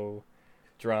radio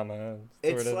drama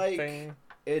sort of thing?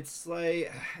 It's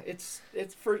like, it's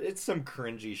some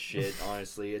cringy shit,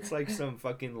 honestly. It's like some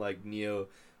fucking, like, Neil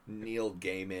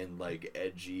Gaiman, like,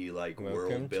 edgy, like, world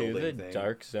building thing. Welcome to the thing.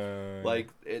 Dark Zone.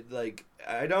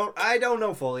 I don't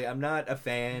know fully. I'm not a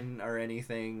fan or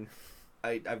anything.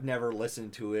 I've never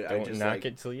listened to it. Don't knock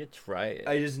it till you try it.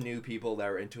 I just knew people that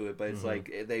were into it, but it's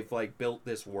like they've like built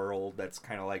this world that's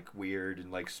kind of like weird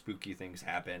and like spooky things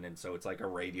happen, and so it's like a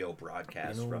radio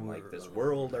broadcast from like this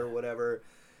world or whatever.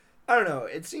 I don't know.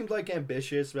 It seemed like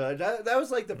ambitious, but that was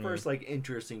like the first like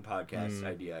interesting podcast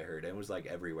idea I heard, and it was like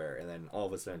everywhere. And then all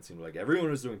of a sudden, it seemed like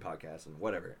everyone was doing podcasts and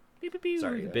whatever.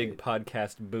 Sorry, big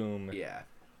podcast boom. Yeah.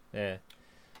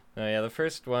 The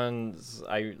first ones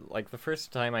the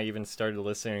first time I even started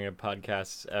listening to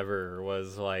podcasts ever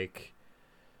was like,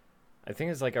 I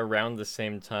think it's like around the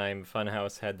same time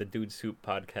Funhouse had the Dude Soup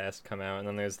podcast come out, and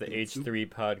then there's the H3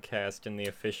 podcast and the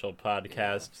Official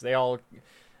podcast. They all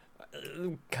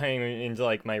came into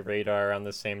like my radar on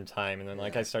the same time, and then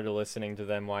like I started listening to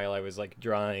them while I was like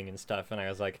drawing and stuff, and I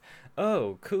was like,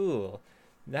 oh, cool.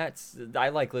 I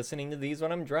like listening to these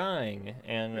when I'm drawing,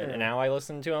 and now I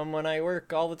listen to them when I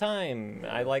work all the time.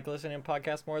 I like listening to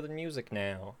podcasts more than music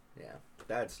now. Yeah,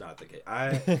 that's not the case.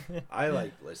 I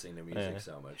like listening to music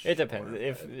so much. It depends.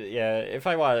 If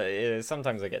I want,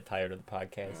 sometimes I get tired of the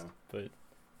podcast, but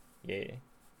yeah.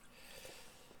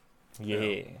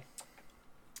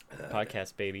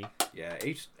 Podcast baby. Yeah,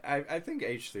 I think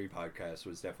H3 podcast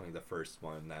was definitely the first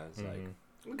one that was like,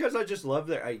 because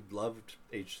I loved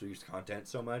H3's content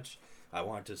so much. I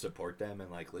wanted to support them and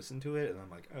like listen to it, and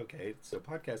I'm like, okay, so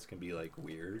podcasts can be like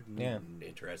weird and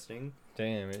interesting.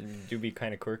 Damn, it do be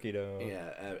kind of quirky though.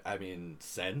 Yeah, I mean,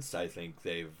 since I think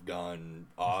they've gone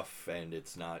off and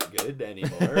it's not good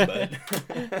anymore,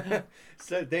 but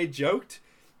so they joked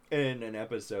in an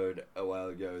episode a while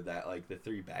ago that like the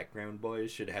three background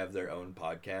boys should have their own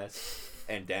podcast,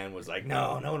 and Dan was like,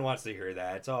 no one wants to hear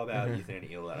that, it's all about Ethan and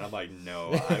Hila. And I'm like,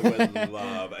 no, I would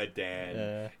love a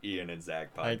Dan, Ian, and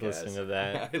Zach podcast. I'd listen to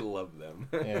that. I love them.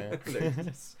 Yeah.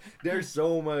 They're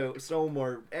so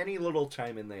more any little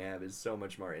chime in they have is so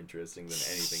much more interesting than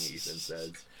anything Ethan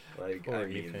says Like, Poor I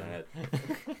mean Ethan. that.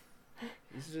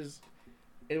 It's just,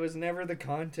 it was never the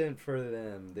content for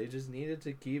them. They just needed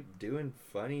to keep doing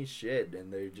funny shit,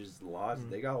 and they just lost.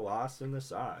 They got lost in the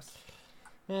sauce.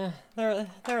 Yeah, they're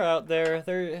out there.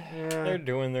 They're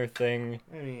doing their thing.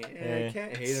 I mean, I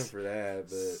can't hate them for that,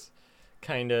 but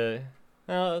Kind of.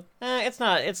 It's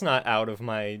not out of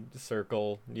my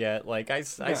circle yet. Like I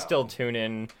still No. tune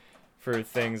in for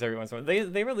things every once in a while.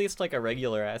 They released like a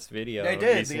regular ass video they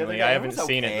did. recently. The other day. I haven't It was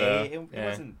seen okay. it though. It Yeah.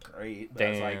 wasn't great, but I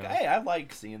was like, Damn. hey, I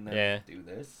like seeing them Yeah. do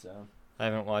this. So I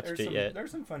haven't watched it yet.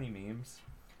 There's some funny memes.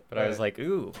 But I was like,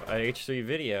 ooh, a H3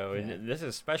 video, Yeah. and this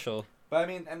is special. But I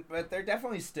mean, but they're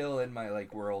definitely still in my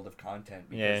like world of content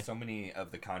because Yeah. so many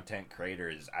of the content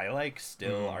creators I like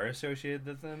still Mhm. are associated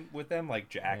with them, like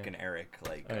Jack Yeah. and Eric,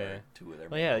 like Oh, are yeah. two of their.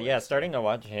 Well, yeah, main yeah. boys, so- Starting to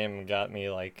watch him got me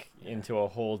like into a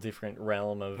whole different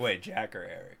realm of Wait, Jack or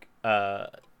Eric?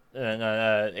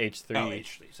 H3. Oh,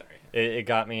 H3, sorry. It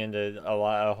got me into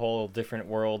a whole different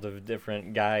world of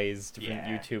different guys, different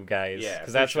Yeah. YouTube guys. Yeah, Because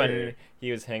for that's sure. when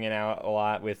he was hanging out a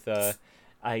lot with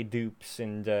iDupes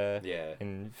and Yeah.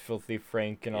 and Filthy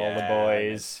Frank and all Yeah, the I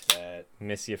boys. missed that.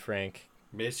 Miss you, Frank.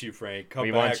 Miss you, Frank. Come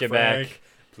We back, want you Frank. back.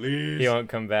 Please. He won't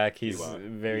come back. He's won't.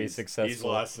 very He's successful.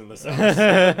 lost in the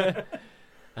sauce.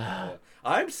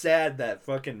 I'm sad that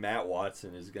fucking Matt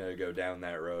Watson is gonna go down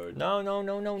that road. No.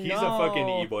 He's a fucking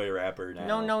e-boy rapper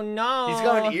now. No. He's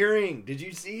got an earring. Did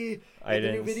you see I the new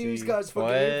didn't video? He's see. got his fucking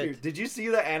What? earring. Did you see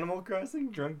the Animal Crossing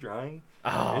drunk drawing?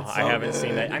 Oh, It's I so haven't seen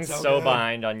good. that. I'm It's so so good.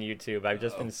 behind on YouTube. I've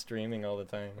just Oh. been streaming all the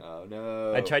time. Oh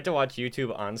no! I tried to watch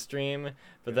YouTube on stream,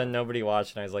 but then nobody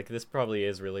watched, and I was like, this probably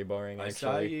is really boring, I actually.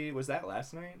 saw you. Was that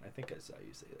last night? I think I saw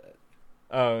you say that.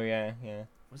 Oh, yeah. What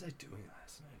was I doing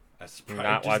last night? I was Not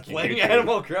probably just watching playing YouTube.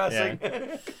 Animal Crossing.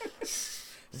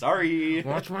 Sorry.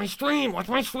 Watch my stream. Watch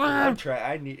my I'm stream.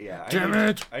 try. I need. Yeah. Damn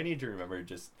it. I need to remember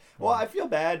just. Well, I feel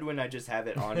bad when I just have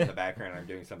it on in the background. And I'm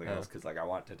doing something Oh. else because like I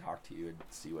want to talk to you and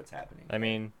see what's happening. I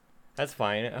mean, that's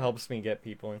fine. It helps me get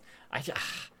people in.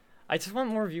 I just want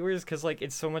more viewers because, like,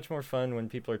 it's so much more fun when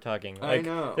people are talking. I Like,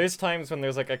 know. there's times when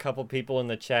there's, like, a couple people in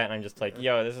the chat, and I'm just like,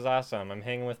 yo, this is awesome. I'm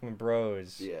hanging with my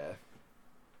bros. Yeah.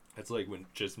 It's like when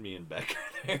just me and Beck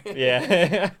are there.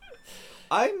 Yeah.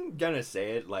 I'm gonna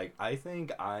say it, like, I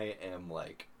think I am,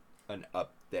 like, an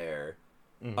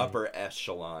Mhm. upper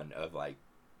echelon of, like,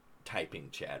 typing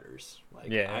chatters. Like,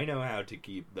 Yeah. I know how to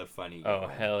keep the funny Oh,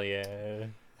 going. hell yeah.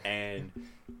 And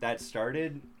that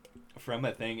started from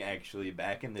a thing, actually,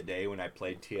 back in the day when I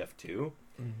played TF2.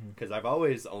 Because I've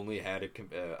always only had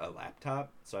a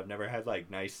laptop, so I've never had, like,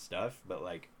 nice stuff, but,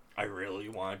 like, I really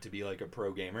wanted to be like a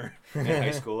pro gamer in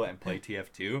high school and play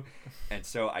TF2, and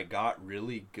so I got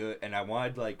really good. And I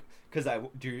wanted like, cause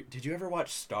did you ever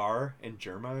watch Star and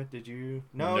Germa? Did you?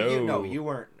 No, No. you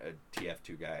weren't a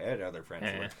TF2 guy. I had other friends,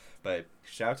 who Eh. were. But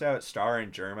shouts out Star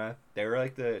and Germa. They were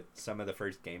like some of the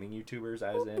first gaming YouTubers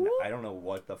I was in. I don't know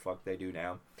what the fuck they do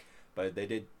now, but they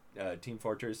did Team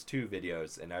Fortress 2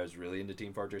 videos, and I was really into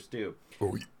Team Fortress 2.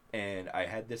 Oh, yeah. And I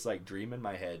had this like dream in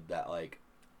my head that like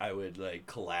I would like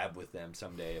collab with them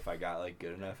someday if I got like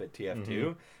good enough at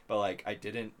TF2, but like I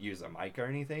didn't use a mic or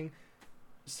anything,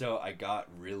 so I got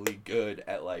really good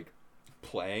at like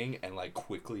playing and like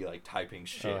quickly like typing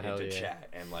shit hell into yeah. chat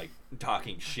and like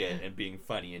talking shit and being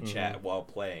funny in chat while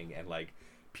playing, and like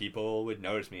people would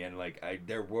notice me, and like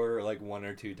there were like 1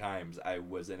 or 2 times I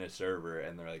was in a server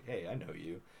and they're like, hey, I know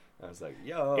you. I was like,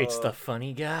 yo, It's the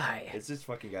funny guy. it's this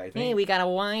fucking guy. I Hey, think- we got a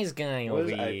wise guy what over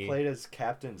was, I here. played as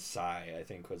Captain Psy, I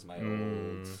think was my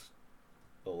Mm.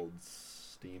 old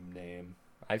Steam name.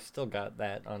 I've still got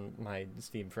that on my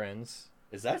Steam friends.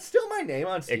 Is that still my name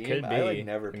on Steam? could I like be.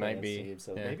 never It play might on be. Steam,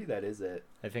 so Yeah. maybe that is it.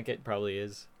 I think it probably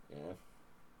is. Yeah.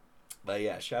 But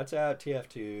yeah, shouts out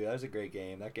TF2. That was a great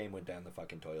game. That game went down the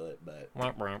fucking toilet, but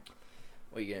Womp womp.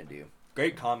 what are you gonna do?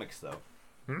 Great comics though.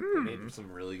 They made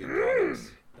some really good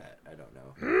comics that I don't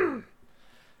know.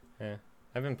 Yeah,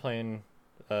 I've been playing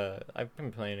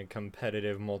a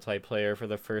competitive multiplayer for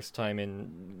the first time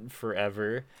in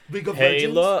forever. League of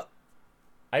Halo.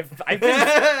 I've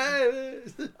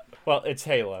been well, it's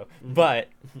Halo, but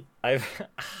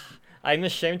I'm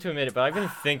ashamed to admit it, but I've been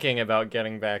thinking about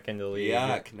getting back into League.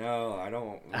 Yuck! No, I don't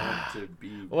want to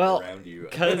be Well, around you.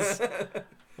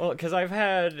 'cause I've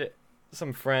had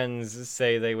some friends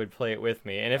say they would play it with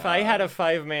me, and if I had a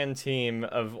 5-man team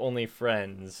of only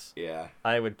friends, yeah,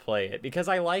 I would play it because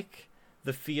I like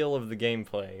the feel of the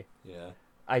gameplay. yeah.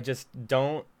 I just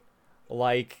don't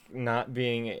like not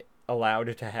being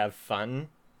allowed to have fun.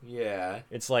 Yeah.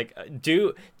 It's like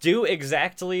do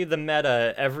exactly the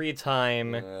meta every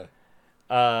time,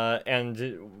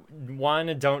 and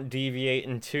 1, don't deviate,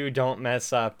 and 2, don't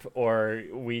mess up, or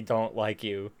we don't like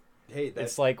you. Hey,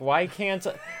 It's like, why can't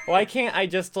I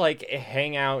just like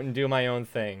hang out and do my own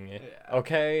thing?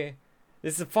 Okay?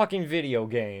 This is a fucking video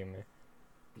game.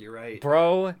 You're right,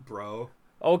 Bro.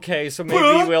 Okay, so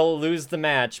maybe we'll lose the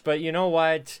match, but you know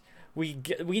what? We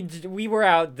were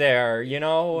out there, you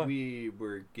know? We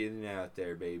were getting out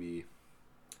there, baby.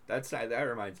 That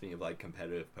reminds me of like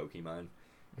competitive Pokemon.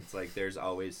 It's like there's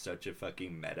always such a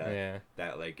fucking meta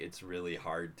that like it's really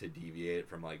hard to deviate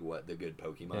from like what the good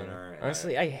Pokemon are. And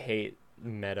honestly, I hate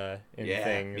meta in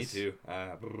things. Me too.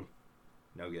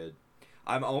 No good.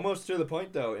 I'm almost to the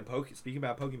point though. Speaking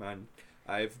about Pokemon,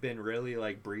 I've been really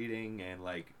like breeding and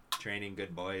like training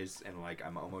good boys, and like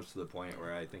I'm almost to the point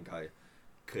where I think I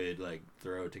could like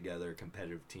throw together a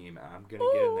competitive team. I'm gonna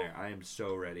get in there. I am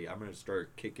so ready. I'm gonna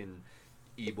start kicking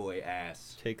e-boy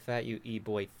ass. Take that, you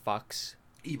e-boy fucks.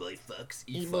 E-boy fucks.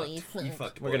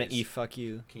 We're gonna e-fuck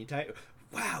you. Can you type?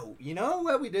 Wow, you know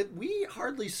what we did? We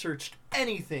hardly searched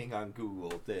anything on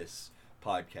Google this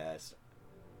podcast.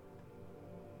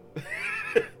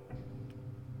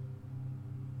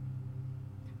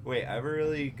 Wait, I have a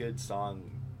really good song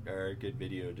or a good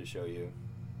video to show you.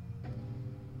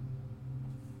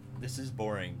 This is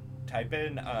boring. Type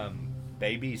in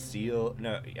baby seal.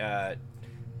 No,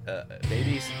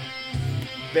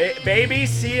 baby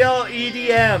seal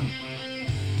EDM.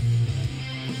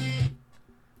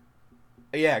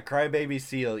 Yeah, cry baby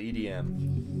seal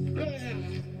EDM.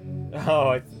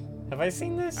 Oh, have I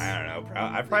seen this? I don't know.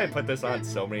 I've probably put this on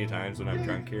so many times when I'm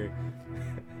drunk here.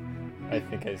 I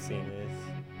think I've seen this.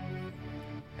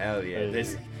 Hell yeah!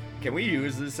 Can we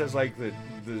use this as like the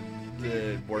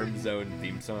Worm Zone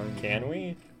theme song? Can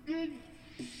we?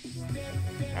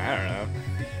 I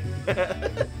don't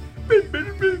know.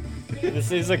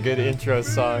 This is a good intro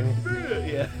song.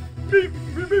 Yeah.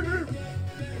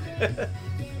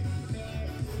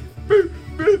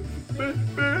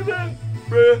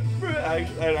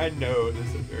 I know this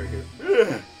is very good.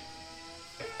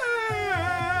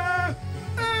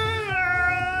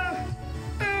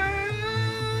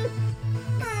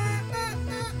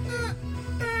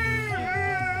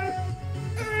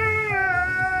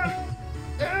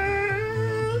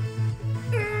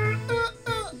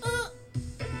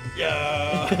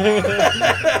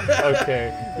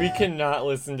 Okay, we cannot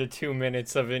listen to 2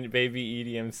 minutes of a Baby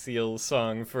EDM Seal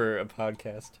song for a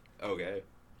podcast. Okay.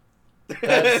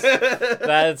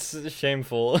 That's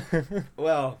shameful.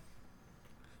 Well,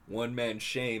 one man's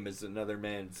shame is another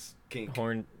man's kink.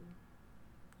 Horn.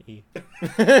 E. We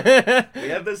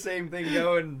have the same thing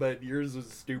going, but yours was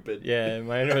stupid. Yeah,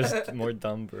 mine was more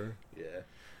dumber. Yeah.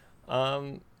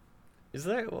 Is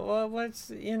there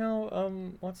what's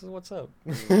what's up?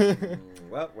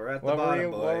 Well, we're at the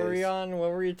bottom, boys. What were we on?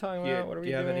 What were you talking about? What are we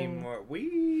do you doing? have any more?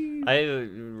 I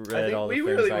read all the we things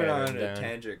really I went wrote on a down.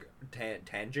 tangent.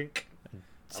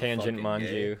 Tangent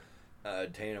Manju.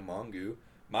 Tana Mongu.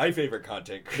 My favorite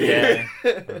content creator.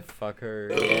 Yeah. Fuck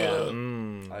her. Yeah.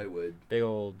 I would. Big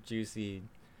old juicy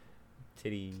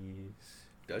titties.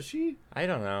 Does she? I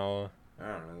don't know. I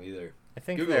don't know either. I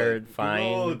think Google they're it. fine.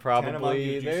 Google Probably Tana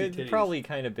Mongu they're juicy titties. probably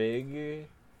kind of big.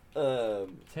 Tana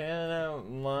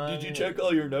Mongu. Did you check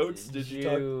all your notes? Did you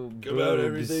talk about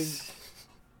everything?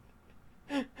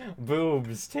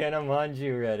 Boobs. Tana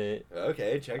Monju Reddit.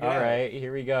 Okay, check it out. All right,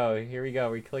 here we go.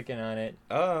 We're clicking on it.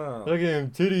 Oh. Look at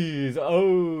him, titties.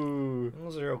 Oh.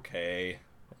 Those are okay.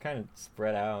 They're kind of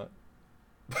spread out.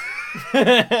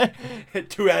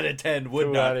 2 out of 10 would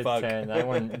 2 not out of fuck. 10. I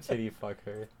wouldn't titty fuck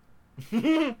her.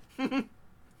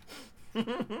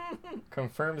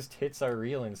 Confirms tits are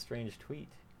real in strange tweet.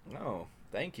 No,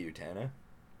 thank you, Tana.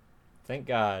 Thank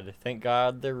God. Thank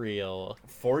God they're real.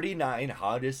 49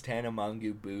 hottest Tana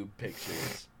Mongu boob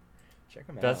pictures. Check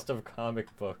them out. Best of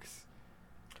comic books.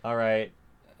 All right.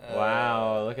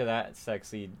 Wow, look at that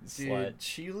sexy slut. Dude,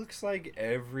 she looks like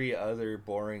every other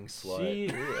boring slut.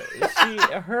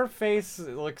 Her face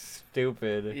looks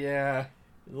stupid. Yeah.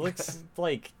 Looks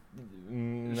like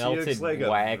melted she looks like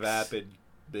wax. a vapid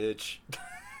bitch.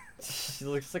 She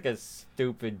looks like a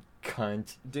stupid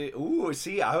cunt. Dude, ooh,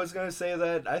 see, I was gonna say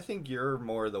that. I think you're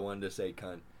more the one to say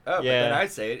cunt. Oh, Yeah. but then I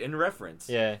say it in reference.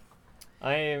 Yeah.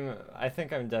 I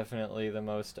think I'm definitely the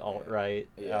most alt-right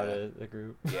out of the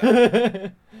group. Yeah.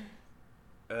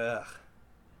 Ugh.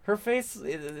 Her face,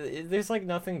 there's like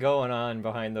nothing going on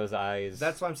behind those eyes.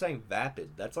 That's why I'm saying vapid.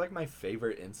 That's like my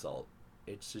favorite insult.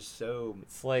 It's just so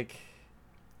It's like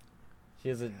she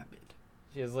has vapid.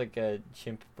 like a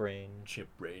chimp brain. Chip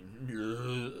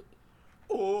brain.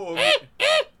 Oh.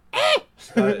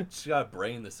 She's got a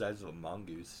brain the size of a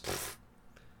mongoose.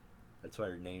 That's why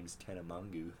her name's Tana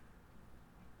Mongu.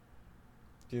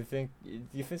 Do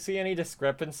you see any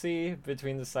discrepancy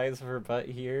between the size of her butt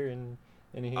here and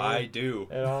here? I do.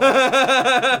 At all?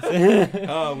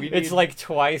 Oh, we need, It's like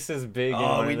twice as big.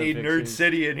 Oh, in we one of need the Nerd pictures.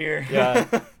 City in here. Yeah,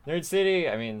 Nerd City.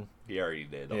 I mean, He already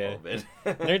did a Yeah. little bit.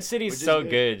 Nerd City's Which is so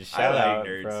good. good. Shout like out,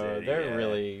 Nerd bro. City, They're yeah.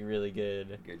 really, really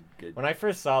good. Good. When I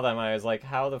first saw them, I was like,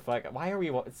 "How the fuck? Why are we?"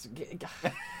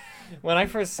 When I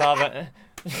first saw that.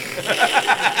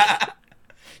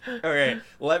 Okay,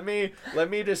 let me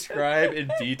describe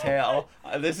in detail.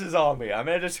 This is all me. I'm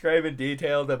gonna describe in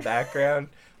detail the background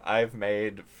I've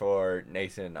made for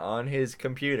Nathan on his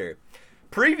computer.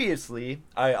 Previously,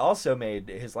 I also made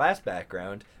his last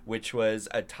background, which was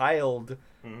a tiled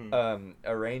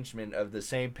arrangement of the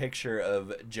same picture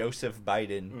of Joseph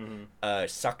Biden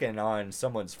sucking on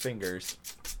someone's fingers.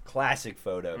 Classic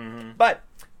photo. But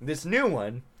this new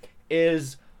one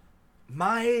is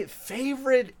my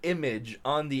favorite image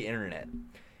on the internet.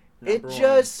 It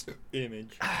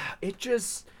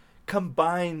just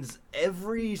combines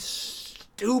every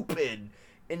stupid,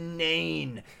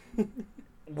 inane,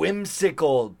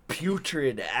 whimsical,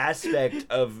 putrid aspect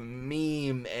of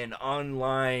meme and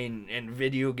online and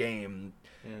video game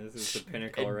Yeah, this is the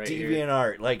pinnacle and right deviant here.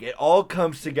 art. Like, it all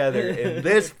comes together in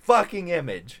this fucking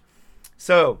image.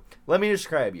 So, let me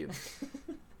describe you.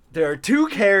 There are two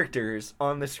characters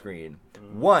on the screen.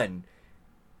 One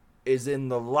is in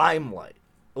the limelight.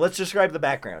 Let's describe the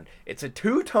background. It's a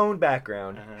two-tone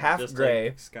background, half just gray,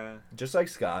 like Ska. just like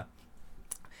Ska.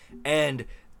 And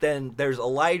then there's a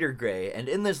lighter gray, and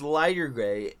in this lighter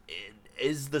gray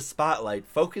is the spotlight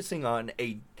focusing on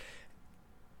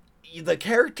the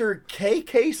character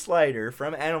KK Slider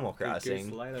from Animal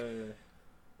Crossing,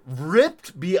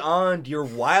 ripped beyond your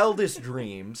wildest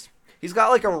dreams. He's got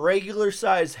like a regular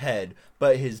size head,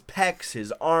 but his pecs,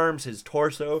 his arms, his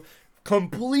torso,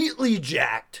 completely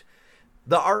jacked.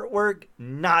 The artwork,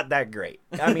 not that great.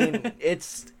 I mean,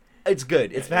 it's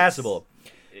good. It's passable.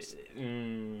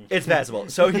 It's passable.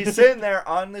 So he's sitting there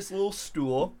on this little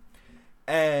stool,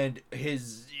 and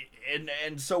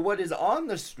so what is on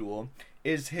the stool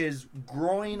is his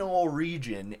groinal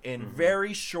region in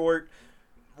very short,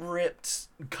 ripped,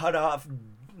 cut off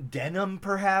denim,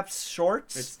 perhaps,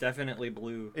 shorts. It's definitely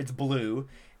blue. It's blue,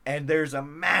 and there's a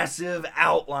massive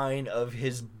outline of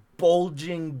his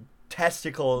bulging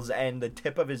testicles and the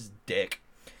tip of his dick.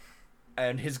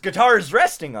 And his guitar is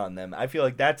resting on them. I feel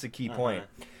like that's a key point.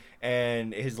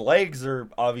 And his legs are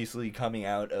obviously coming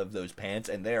out of those pants,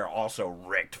 and they're also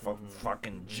ripped,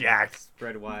 fucking jacked.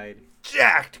 Spread wide.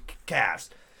 Jacked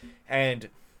cast. And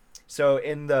so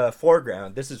in the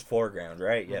foreground, this is foreground,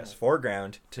 right? Yes,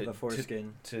 foreground to The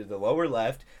foreskin. to the lower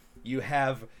left, you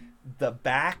have the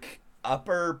back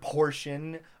upper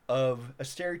portion of a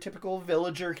stereotypical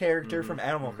villager character from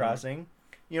Animal Crossing.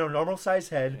 You know, normal size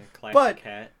head, Classic but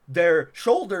cat. their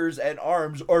shoulders and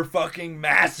arms are fucking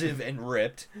massive and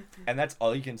ripped, and that's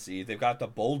all you can see. They've got the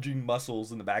bulging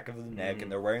muscles in the back of the neck, and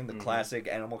they're wearing the classic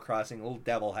Animal Crossing little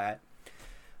devil hat.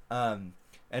 And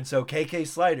so KK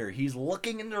Slider, he's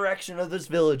looking in the direction of this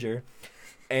villager,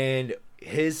 and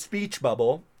his speech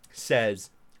bubble says,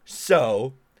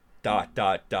 "So, ...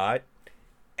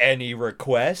 any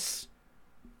requests?"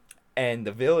 And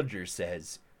the villager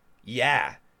says,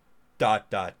 "Yeah, ...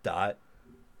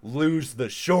 lose the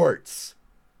shorts."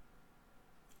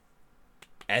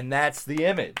 And that's the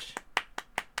image.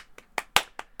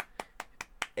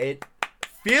 It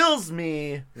fills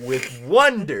me with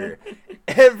wonder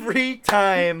every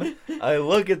time I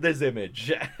look at this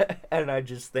image. And I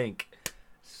just think,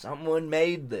 someone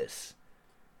made this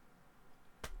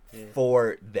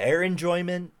for their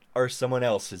enjoyment or someone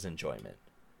else's enjoyment.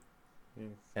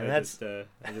 And that's I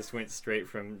just went straight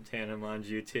from Tana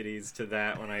Mongeau titties to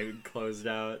that when I closed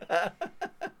out.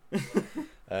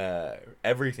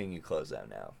 Everything you close out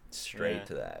now, straight Yeah.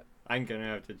 to that. I'm gonna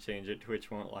have to change it. Twitch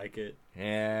won't like it.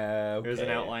 Yeah, okay. There's an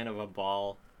outline of a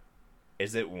ball.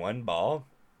 Is it one ball?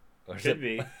 Or is Could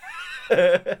it,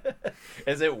 be.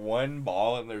 is it one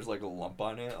ball and there's like a lump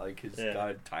on it? Like he's Yeah. got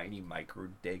a tiny micro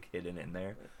dick hidden in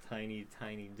there? Tiny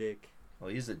dick. Well,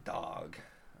 he's a dog.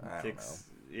 I don't know.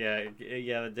 Yeah,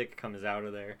 the dick comes out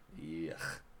of there. Yuck.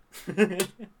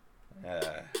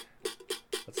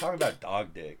 Let's talk about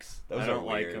dog dicks. Those I are don't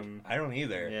like weird. 'em. I don't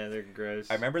either. Yeah, they're gross.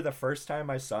 I remember the first time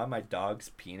I saw my dog's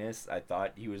penis, I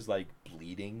thought he was like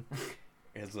bleeding.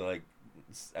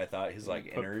 I thought his like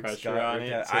Put innards pressure got on ripped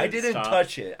it out. to I didn't stop-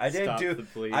 touch it. I didn't stop do. the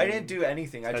bleeding. I didn't do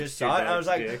anything. I Touched just your saw it. And I was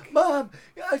dog's like, dick. "Mom,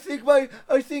 I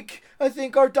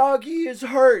think our doggy is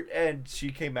hurt." And she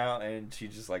came out and she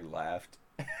just like laughed.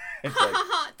 It's like,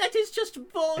 that is just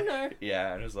boner.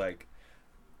 yeah, and I was like,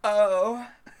 "Oh."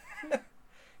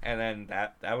 And then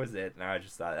that was it. And I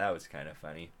just thought that was kind of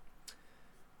funny.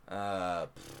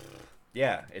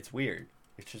 Yeah, it's weird.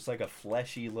 It's just like a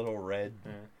fleshy little red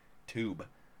tube.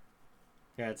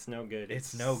 Yeah, it's no good.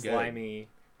 It's no good. Slimy.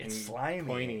 It's and slimy.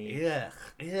 Pointy. Ugh.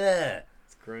 Ugh.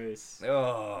 It's gross.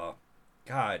 Oh,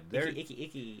 God. They're.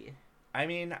 Icky. I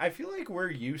mean, I feel like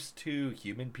we're used to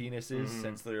human penises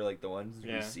since they're like the ones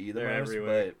we see the they're most.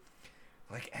 everywhere.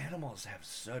 But like animals have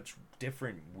such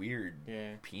different weird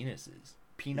Yeah. penises.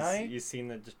 Peni? You seen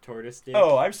the tortoise dick?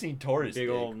 Oh, I've seen tortoise big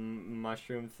dick. old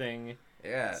mushroom thing.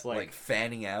 Yeah, it's like, like-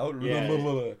 fanning out. Yeah.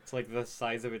 It's like the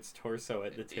size of its torso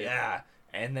at the tip. Yeah.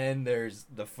 And then there's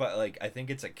the like I think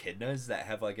it's echidnas that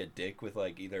have like a dick with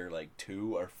like either like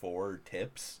 2 or 4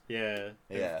 tips. Yeah.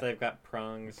 They've got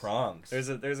prongs. There's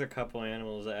a couple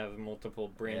animals that have multiple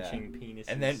branching penises.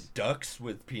 And then ducks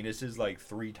with penises like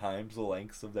 3 times the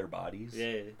lengths of their bodies.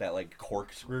 Yeah. That like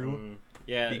corkscrew.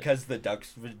 Yeah. Because the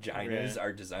ducks' vaginas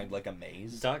are designed like a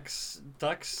maze. The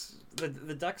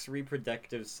duck's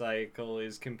reproductive cycle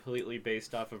is completely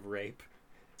based off of rape.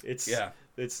 It's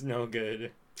no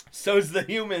good. So's the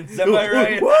humans, am I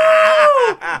right?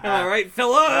 Am I right,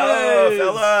 fellas? Oh,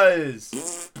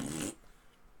 fellas!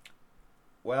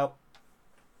 Well,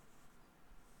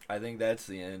 I think that's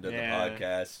the end of the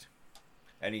podcast.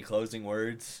 Any closing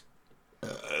words?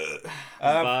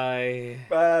 Bye.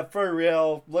 For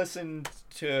real, listen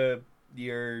to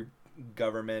your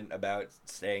government about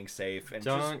staying safe and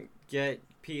don't get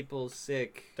people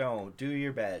sick. Don't do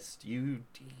your best. You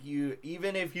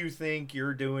even if you think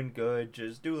you're doing good,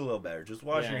 just do a little better. Just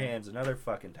wash your hands another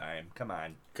fucking time. Come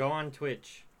on. Go on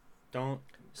Twitch. Don't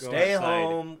go stay outside.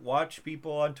 home. Watch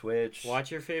people on Twitch.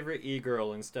 Watch your favorite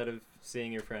e-girl instead of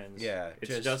seeing your friends. Yeah,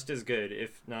 it's just as good,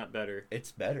 if not better.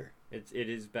 It's better. It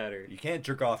is better. You can't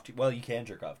jerk off to you can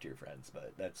jerk off to your friends,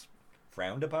 but that's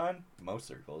frowned upon in most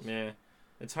circles. Yeah.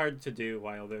 It's hard to do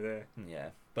while they're there. Yeah.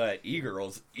 But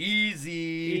e-girls,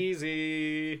 easy.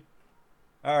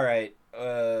 All right.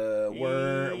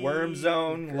 Worm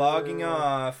Zone logging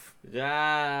off.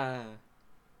 Yeah.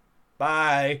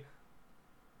 Bye.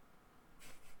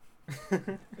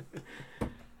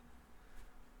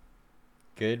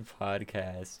 Good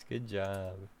podcast. Good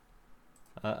job.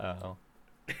 Uh-oh.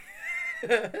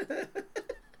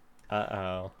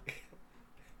 Uh-oh.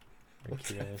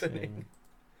 What's happening?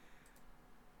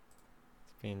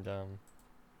 It's being dumb.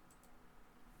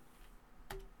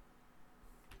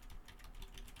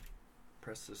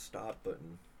 Press the stop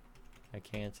button. I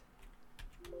can't.